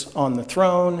Jesus on the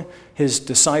throne, his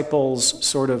disciples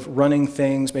sort of running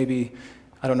things. Maybe,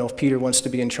 I don't know if Peter wants to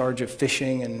be in charge of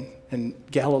fishing in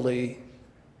Galilee,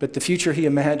 but the future he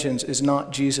imagines is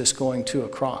not Jesus going to a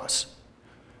cross.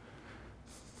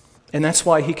 And that's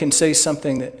why he can say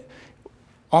something that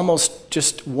almost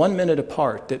just 1 minute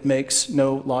apart that makes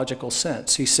no logical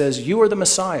sense. He says, you are the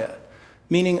Messiah,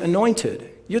 meaning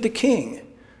anointed. You're the king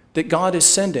that God is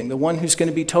sending, the one who's going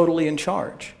to be totally in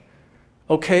charge.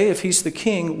 Okay, if he's the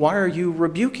king, why are you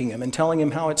rebuking him and telling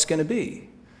him how it's going to be?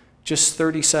 Just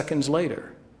 30 seconds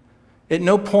later. At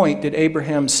no point did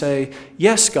Abraham say,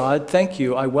 yes, God, thank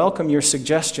you. I welcome your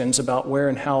suggestions about where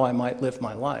and how I might live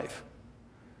my life.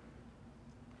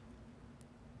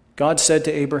 God said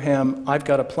to Abraham, I've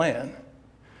got a plan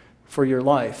for your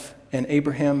life. And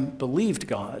Abraham believed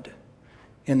God,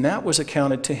 and that was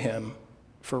accounted to him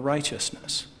for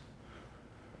righteousness.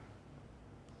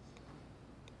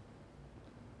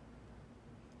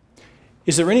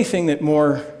 Is there anything that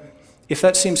more, if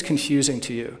that seems confusing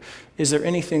to you, is there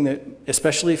anything that,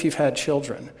 especially if you've had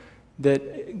children,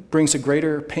 that brings a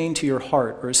greater pain to your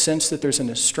heart or a sense that there's an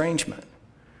estrangement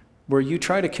where you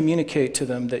try to communicate to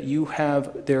them that you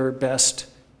have their best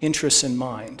interests in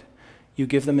mind? You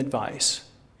give them advice,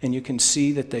 and you can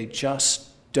see that they just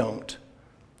don't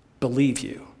believe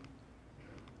you.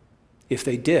 If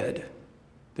they did,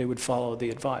 they would follow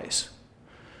the advice.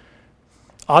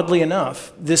 Oddly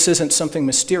enough, this isn't something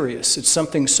mysterious. It's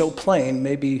something so plain,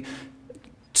 maybe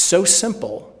so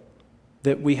simple,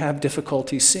 that we have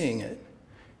difficulty seeing it.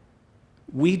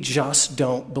 We just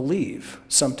don't believe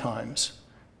sometimes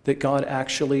that God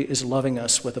actually is loving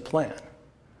us with a plan.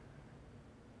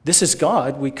 This is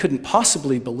God. We couldn't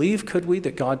possibly believe, could we,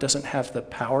 that God doesn't have the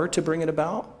power to bring it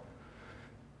about?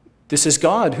 This is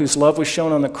God whose love was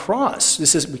shown on the cross.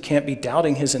 We can't be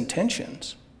doubting his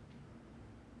intentions.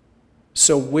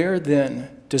 So where then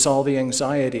does all the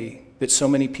anxiety that so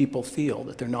many people feel,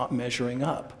 that they're not measuring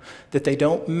up, that they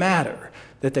don't matter,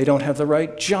 that they don't have the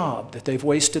right job, that they've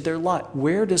wasted their life,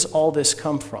 where does all this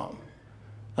come from?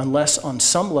 Unless on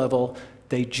some level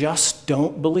they just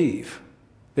don't believe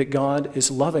that God is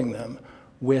loving them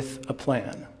with a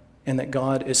plan and that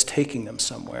God is taking them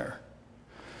somewhere.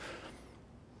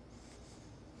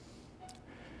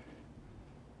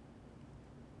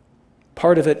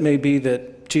 Part of it may be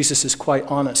that Jesus is quite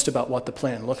honest about what the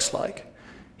plan looks like.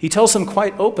 He tells them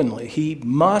quite openly he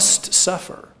must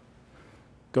suffer,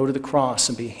 go to the cross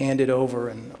and be handed over,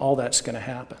 and all that's going to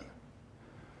happen.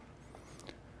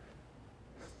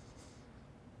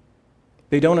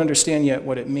 They don't understand yet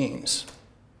what it means,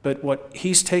 but what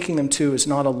he's taking them to is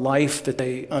not a life that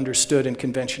they understood in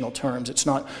conventional terms. It's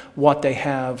not what they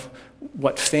have,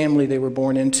 what family they were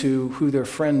born into, who their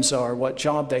friends are, what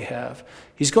job they have.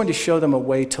 He's going to show them a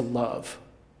way to love.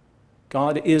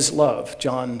 God is love,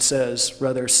 John says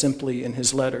rather simply in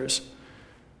his letters.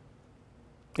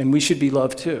 And we should be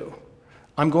loved too.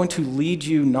 I'm going to lead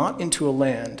you not into a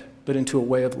land, but into a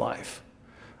way of life.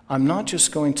 I'm not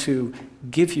just going to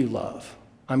give you love.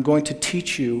 I'm going to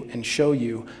teach you and show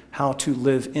you how to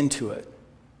live into it.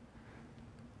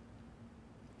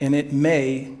 And it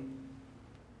may,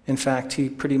 in fact, he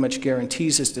pretty much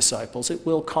guarantees his disciples, it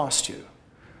will cost you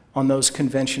on those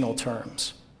conventional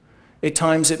terms. At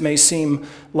times it may seem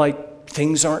like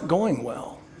things aren't going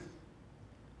well.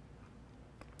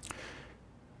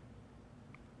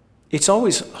 It's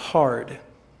always hard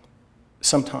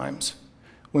sometimes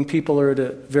when people are at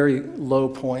a very low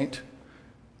point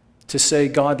to say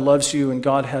God loves you and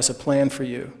God has a plan for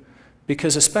you,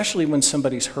 because especially when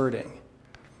somebody's hurting,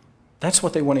 that's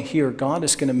what they want to hear. God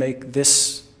is going to make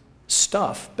this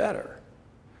stuff better.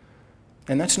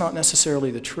 And that's not necessarily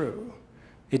the truth.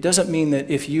 It doesn't mean that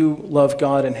if you love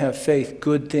God and have faith,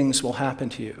 good things will happen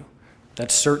to you.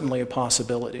 That's certainly a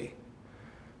possibility.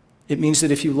 It means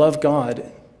that if you love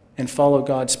God and follow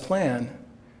God's plan,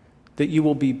 that you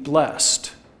will be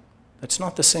blessed. That's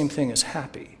not the same thing as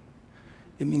happy.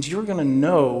 It means you're going to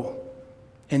know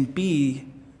and be,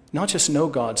 not just know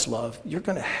God's love, you're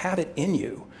going to have it in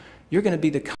you. You're going to be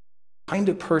the kind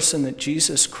of person that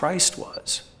Jesus Christ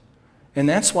was. And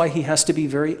that's why he has to be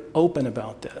very open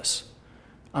about this.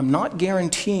 I'm not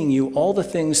guaranteeing you all the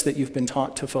things that you've been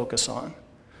taught to focus on.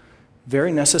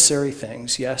 Very necessary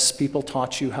things. Yes, people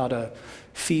taught you how to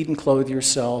feed and clothe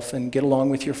yourself and get along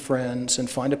with your friends and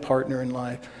find a partner in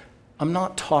life. I'm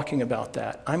not talking about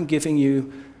that. I'm giving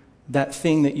you that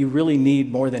thing that you really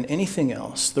need more than anything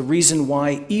else. The reason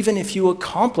why, even if you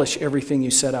accomplish everything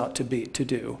you set out to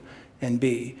do and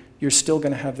be, you're still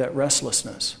going to have that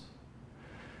restlessness.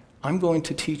 I'm going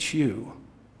to teach you.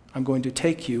 I'm going to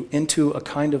take you into a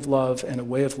kind of love and a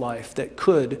way of life that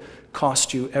could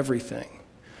cost you everything.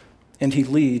 And he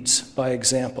leads by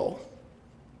example.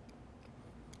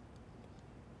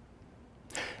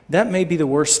 That may be the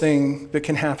worst thing that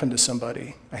can happen to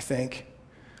somebody, I think,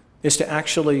 is to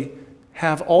actually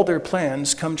have all their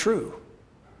plans come true.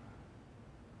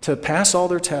 To pass all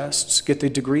their tests, get the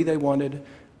degree they wanted,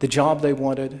 the job they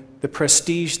wanted, the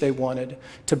prestige they wanted,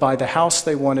 to buy the house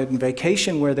they wanted and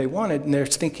vacation where they wanted, and they're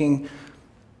thinking,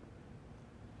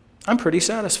 I'm pretty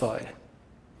satisfied.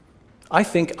 I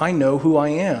think I know who I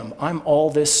am. I'm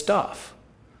all this stuff.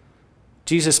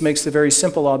 Jesus makes the very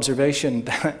simple observation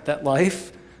that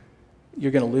life,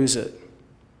 you're going to lose it.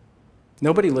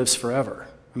 Nobody lives forever.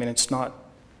 I mean, it's not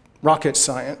rocket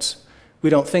science.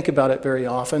 We don't think about it very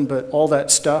often, but all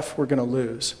that stuff we're going to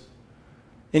lose.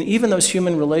 And even those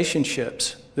human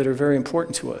relationships that are very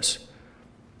important to us.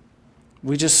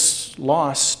 We just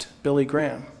lost Billy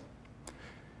Graham.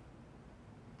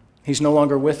 He's no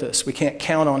longer with us. We can't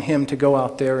count on him to go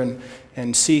out there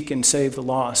and seek and save the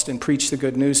lost and preach the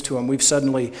good news to them. We've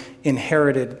suddenly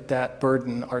inherited that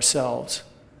burden ourselves.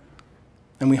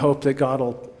 And we hope that God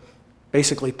will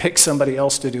basically pick somebody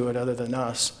else to do it other than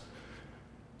us.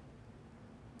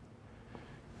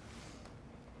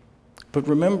 But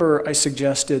remember, I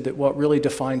suggested that what really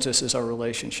defines us is our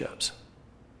relationships.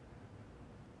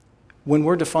 When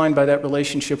we're defined by that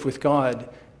relationship with God,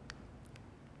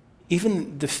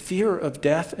 even the fear of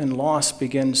death and loss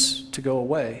begins to go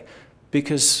away,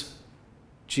 because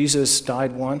Jesus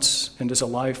died once and is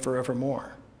alive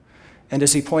forevermore. And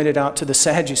as he pointed out to the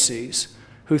Sadducees,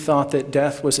 who thought that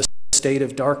death was a state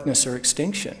of darkness or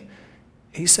extinction,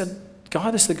 he said,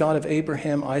 God is the God of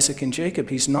Abraham, Isaac, and Jacob.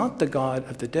 He's not the God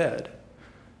of the dead,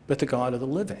 but the God of the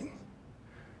living.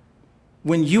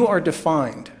 When you are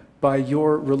defined by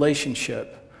your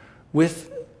relationship with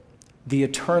the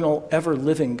eternal,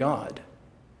 ever-living God,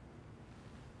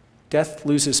 death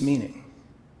loses meaning.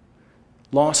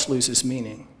 Loss loses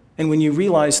meaning. And when you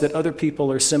realize that other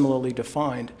people are similarly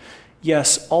defined,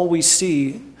 yes, all we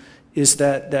see is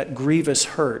that grievous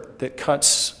hurt that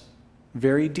cuts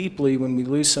very deeply when we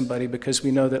lose somebody, because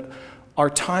we know that our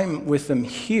time with them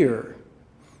here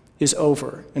is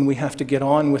over, and we have to get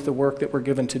on with the work that we're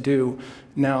given to do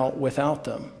now without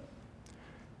them.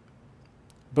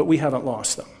 But we haven't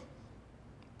lost them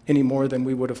any more than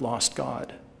we would have lost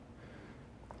God.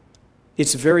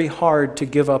 It's very hard to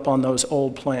give up on those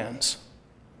old plans.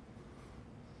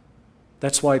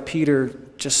 That's why Peter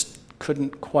just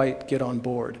couldn't quite get on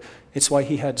board. It's why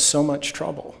he had so much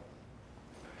trouble.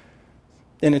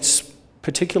 And it's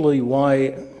particularly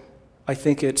why I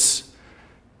think it's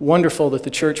wonderful that the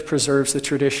church preserves the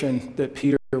tradition that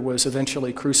Peter was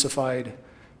eventually crucified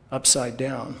upside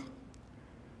down.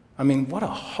 I mean, what a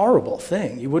horrible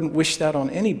thing. You wouldn't wish that on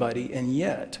anybody, and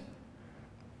yet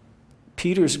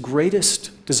Peter's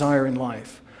greatest desire in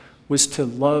life was to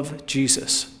love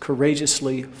Jesus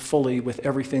courageously, fully, with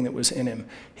everything that was in him.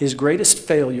 His greatest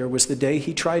failure was the day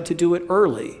he tried to do it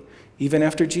early, even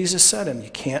after Jesus said to him, you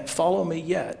can't follow me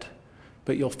yet,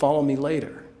 but you'll follow me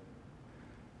later.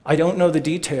 I don't know the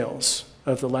details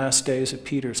of the last days of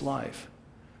Peter's life,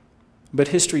 but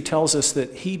history tells us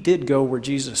that he did go where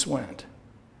Jesus went.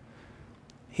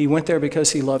 He went there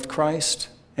because he loved Christ,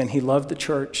 and he loved the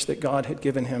church that God had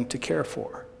given him to care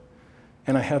for.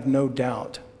 And I have no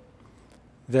doubt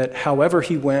that however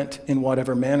he went, in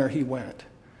whatever manner he went,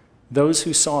 those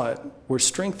who saw it were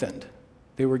strengthened.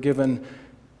 They were given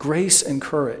grace and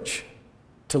courage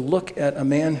to look at a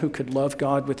man who could love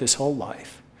God with his whole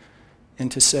life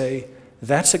and to say,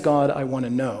 that's a God I want to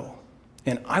know,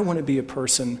 and I want to be a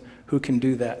person who can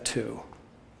do that too.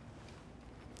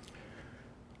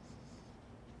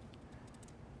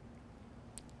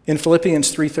 In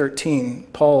Philippians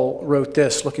 3:13, Paul wrote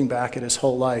this, looking back at his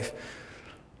whole life.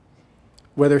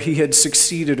 Whether he had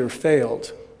succeeded or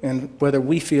failed, and whether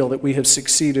we feel that we have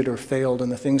succeeded or failed in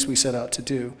the things we set out to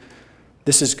do,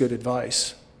 this is good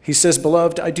advice. He says,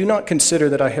 beloved, I do not consider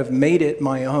that I have made it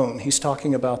my own. He's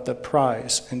talking about the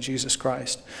prize in Jesus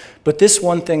Christ. But this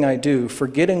one thing I do,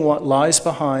 forgetting what lies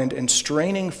behind and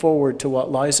straining forward to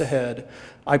what lies ahead,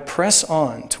 I press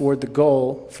on toward the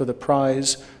goal for the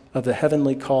prize of the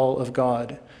heavenly call of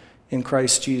God in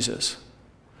Christ Jesus.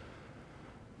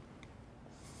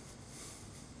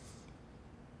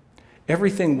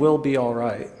 Everything will be all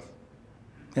right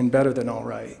and better than all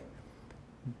right.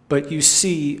 But you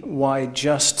see why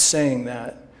just saying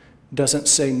that doesn't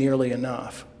say nearly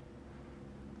enough.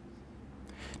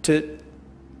 A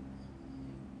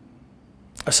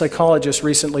psychologist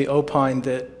recently opined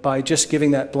that by just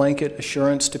giving that blanket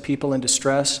assurance to people in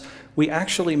distress, we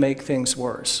actually make things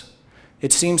worse.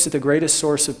 It seems that the greatest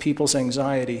source of people's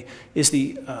anxiety is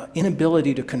the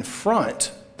inability to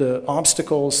confront the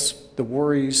obstacles, the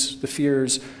worries, the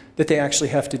fears that they actually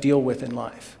have to deal with in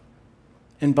life.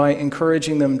 And by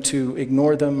encouraging them to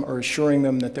ignore them or assuring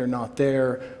them that they're not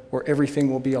there or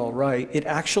everything will be all right, it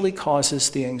actually causes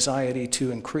the anxiety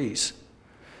to increase.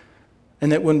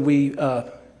 And that when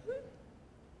we're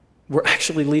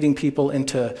actually leading people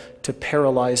into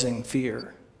paralyzing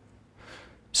fear.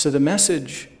 So the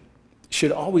message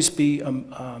should always be,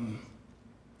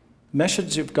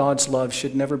 message of God's love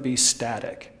should never be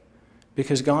static,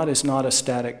 because God is not a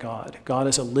static God. God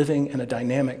is a living and a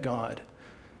dynamic God.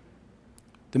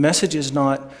 The message is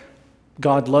not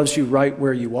God loves you right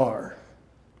where you are,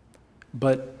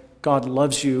 but God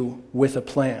loves you with a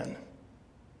plan.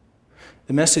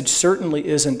 The message certainly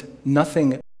isn't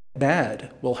nothing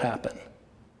bad will happen,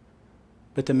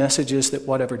 but the message is that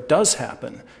whatever does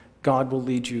happen, God will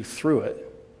lead you through it.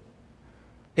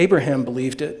 Abraham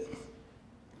believed it.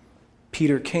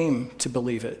 Peter came to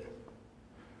believe it.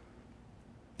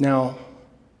 Now,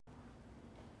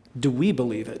 do we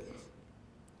believe it?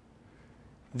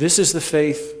 This is the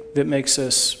faith that makes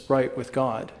us right with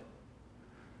God.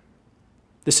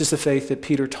 This is the faith that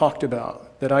Peter talked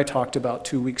about, that I talked about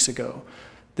 2 weeks ago.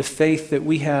 The faith that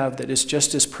we have that is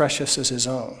just as precious as his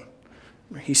own.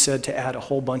 He said to add a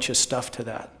whole bunch of stuff to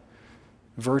that.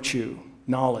 Virtue,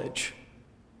 knowledge,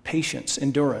 patience,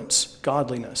 endurance,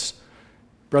 godliness,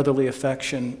 brotherly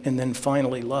affection, and then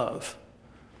finally love.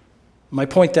 My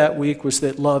point that week was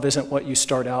that love isn't what you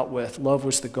start out with. Love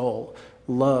was the goal.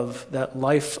 Love, that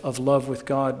life of love with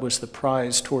God, was the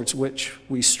prize towards which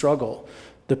we struggle,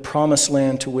 the promised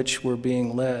land to which we're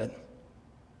being led.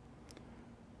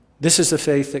 This is the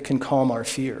faith that can calm our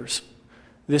fears.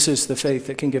 This is the faith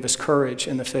that can give us courage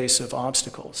in the face of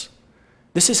obstacles.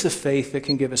 This is the faith that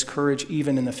can give us courage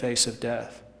even in the face of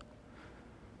death.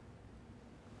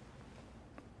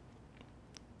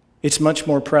 It's much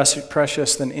more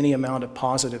precious than any amount of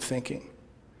positive thinking.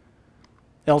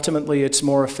 Ultimately, it's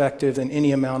more effective than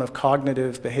any amount of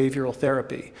cognitive behavioral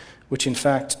therapy, which in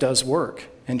fact does work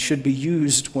and should be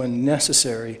used when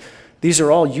necessary. These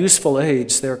are all useful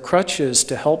aids. They're crutches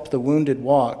to help the wounded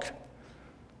walk.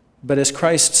 But as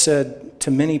Christ said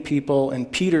to many people,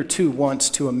 and Peter too once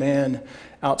to a man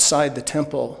outside the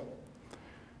temple,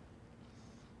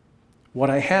 "What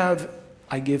I have,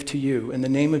 I give to you." In the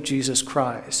name of Jesus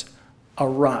Christ,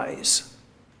 arise,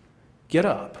 get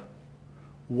up,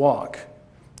 walk.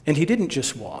 And he didn't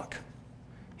just walk.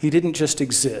 He didn't just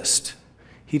exist.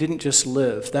 He didn't just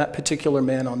live. That particular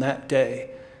man on that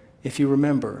day, if you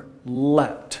remember,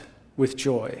 leapt with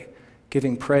joy,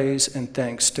 giving praise and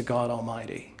thanks to God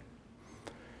Almighty.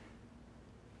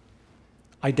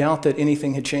 I doubt that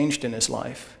anything had changed in his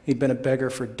life. He'd been a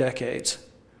beggar for decades.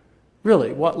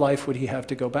 Really, what life would he have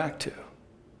to go back to?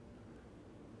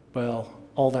 Well,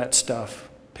 all that stuff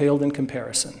paled in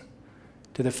comparison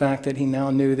to the fact that he now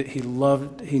knew that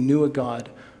he knew a God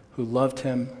who loved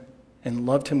him and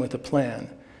loved him with a plan,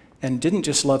 and didn't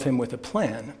just love him with a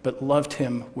plan, but loved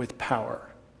him with power.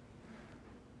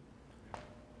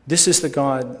 This is the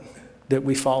God that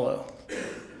we follow.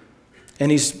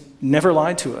 And he's never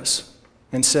lied to us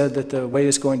and said that the way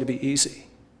is going to be easy.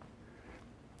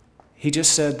 He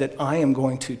just said that I am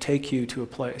going to take you to a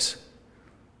place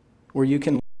where you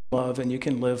can love and you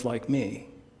can live like me.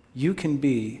 You can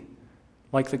be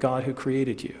like the God who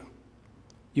created you.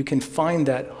 You can find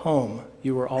that home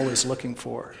you were always looking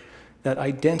for, that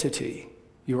identity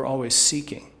you were always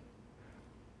seeking.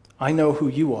 I know who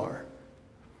you are,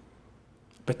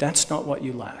 but that's not what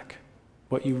you lack.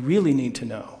 What you really need to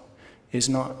know is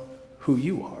not who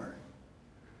you are,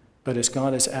 but as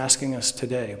God is asking us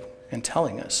today and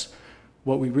telling us,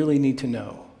 what we really need to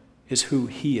know is who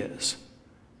he is,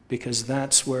 because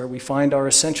that's where we find our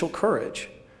essential courage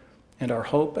and our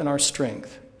hope and our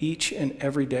strength each and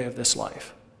every day of this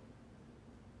life.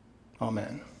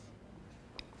 Amen.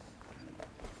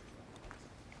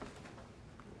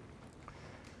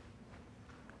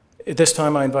 At this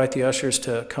time, I invite the ushers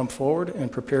to come forward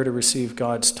and prepare to receive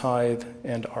God's tithe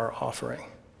and our offering.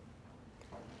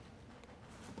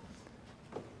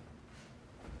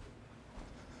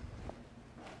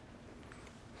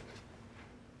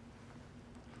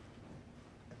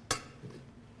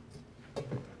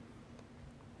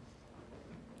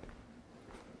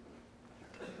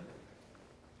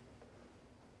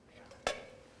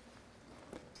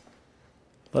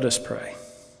 Let us pray.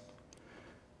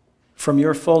 From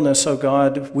your fullness, O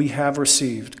God, we have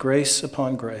received grace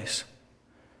upon grace.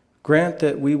 Grant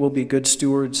that we will be good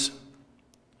stewards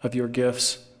of your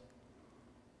gifts.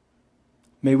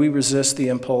 May we resist the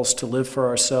impulse to live for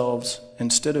ourselves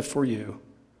instead of for you.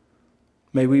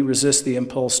 May we resist the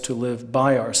impulse to live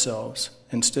by ourselves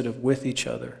instead of with each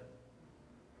other.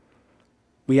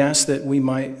 We ask that we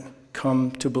might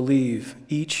come to believe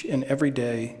each and every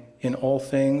day in all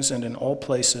things and in all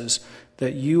places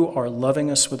that you are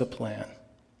loving us with a plan.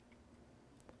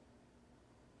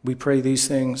 We pray these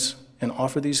things and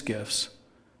offer these gifts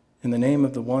in the name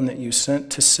of the one that you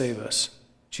sent to save us,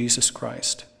 Jesus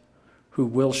Christ, who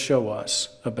will show us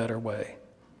a better way.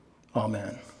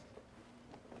 Amen.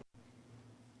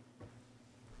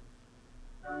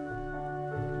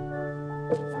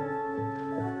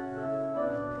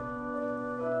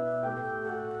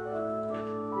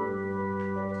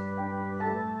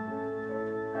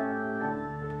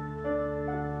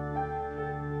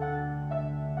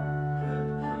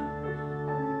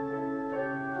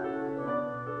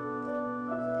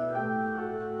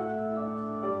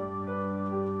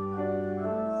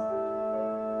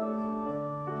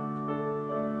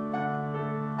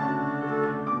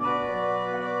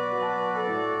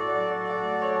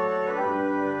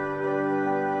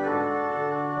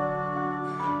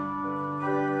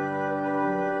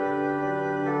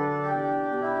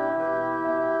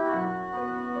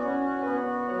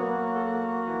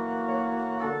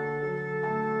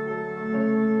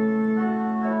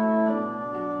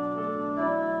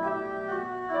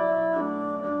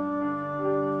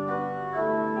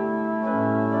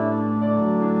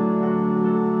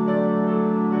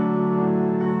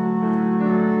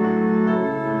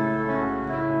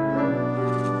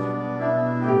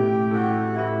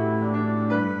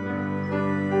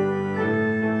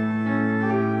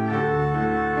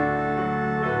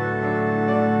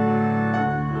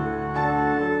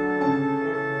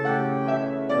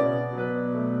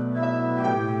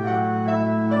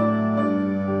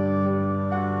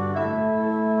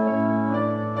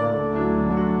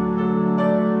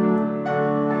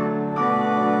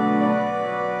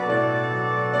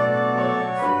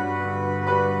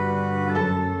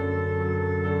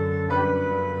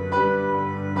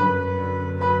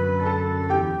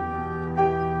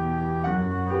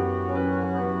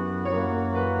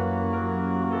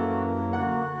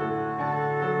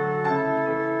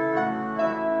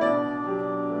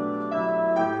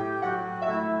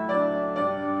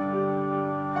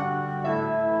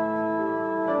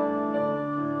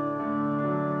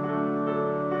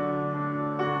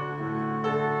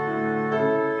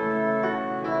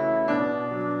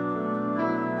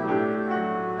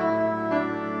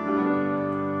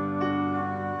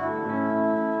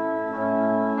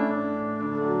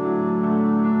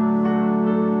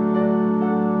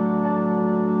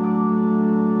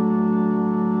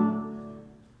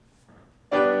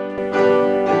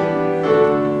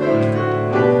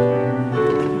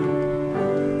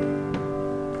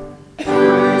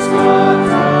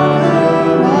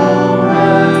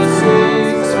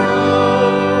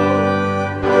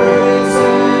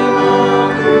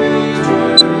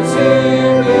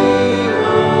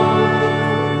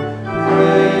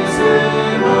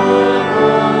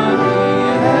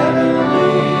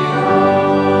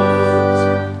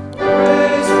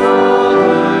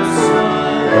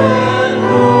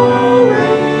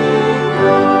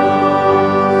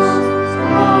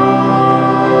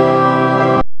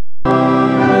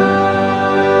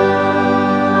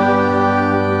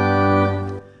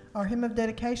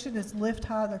 invocation is Lift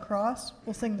High the Cross.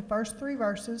 We'll sing the first 3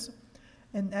 verses,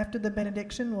 and after the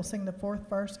benediction, we'll sing the 4th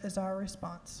verse as our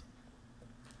response.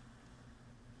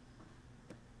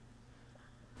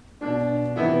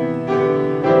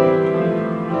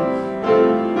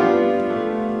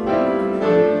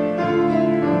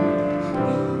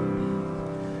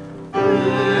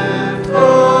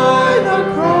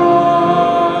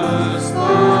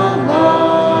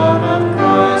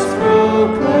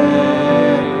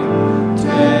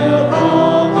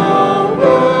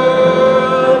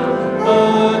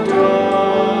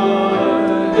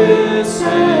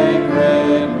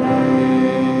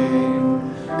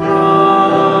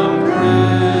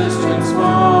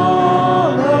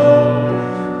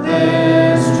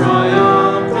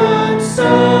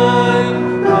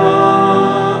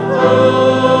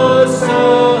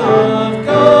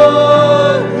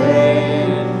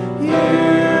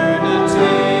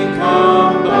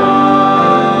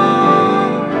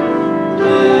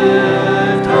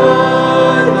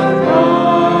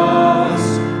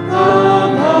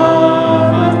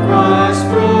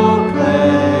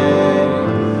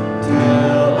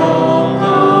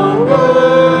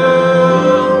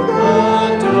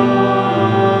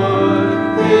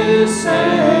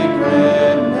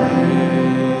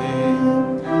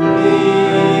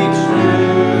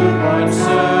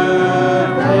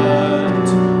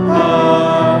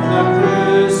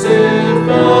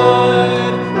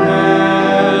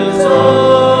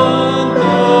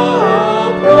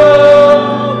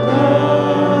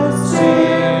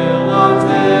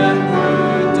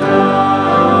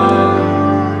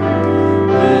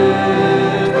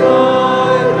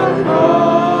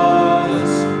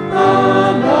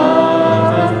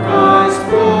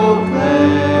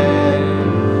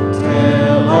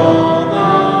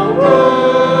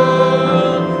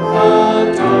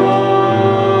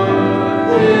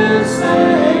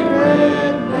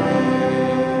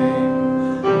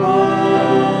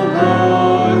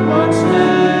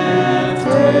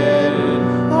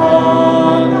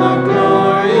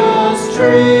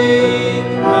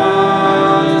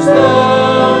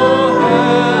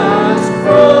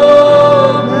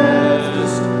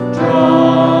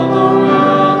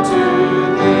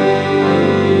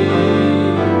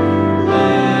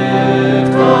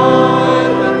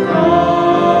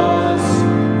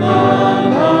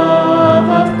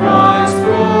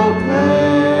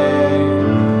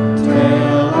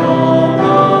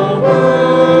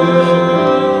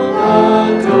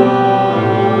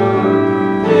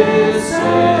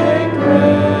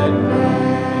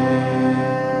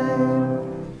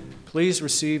 Please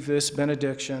receive this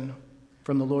benediction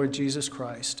from the Lord Jesus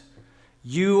Christ.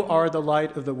 You are the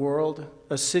light of the world.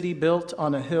 A city built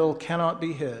on a hill cannot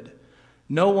be hid.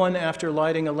 No one, after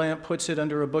lighting a lamp, puts it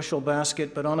under a bushel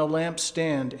basket, but on a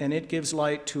lampstand, and it gives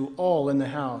light to all in the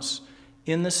house.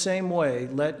 In the same way,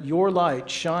 let your light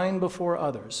shine before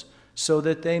others, so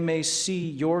that they may see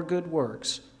your good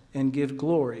works and give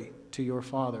glory to your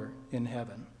Father in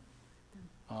heaven.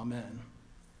 Amen.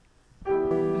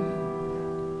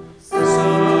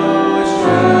 So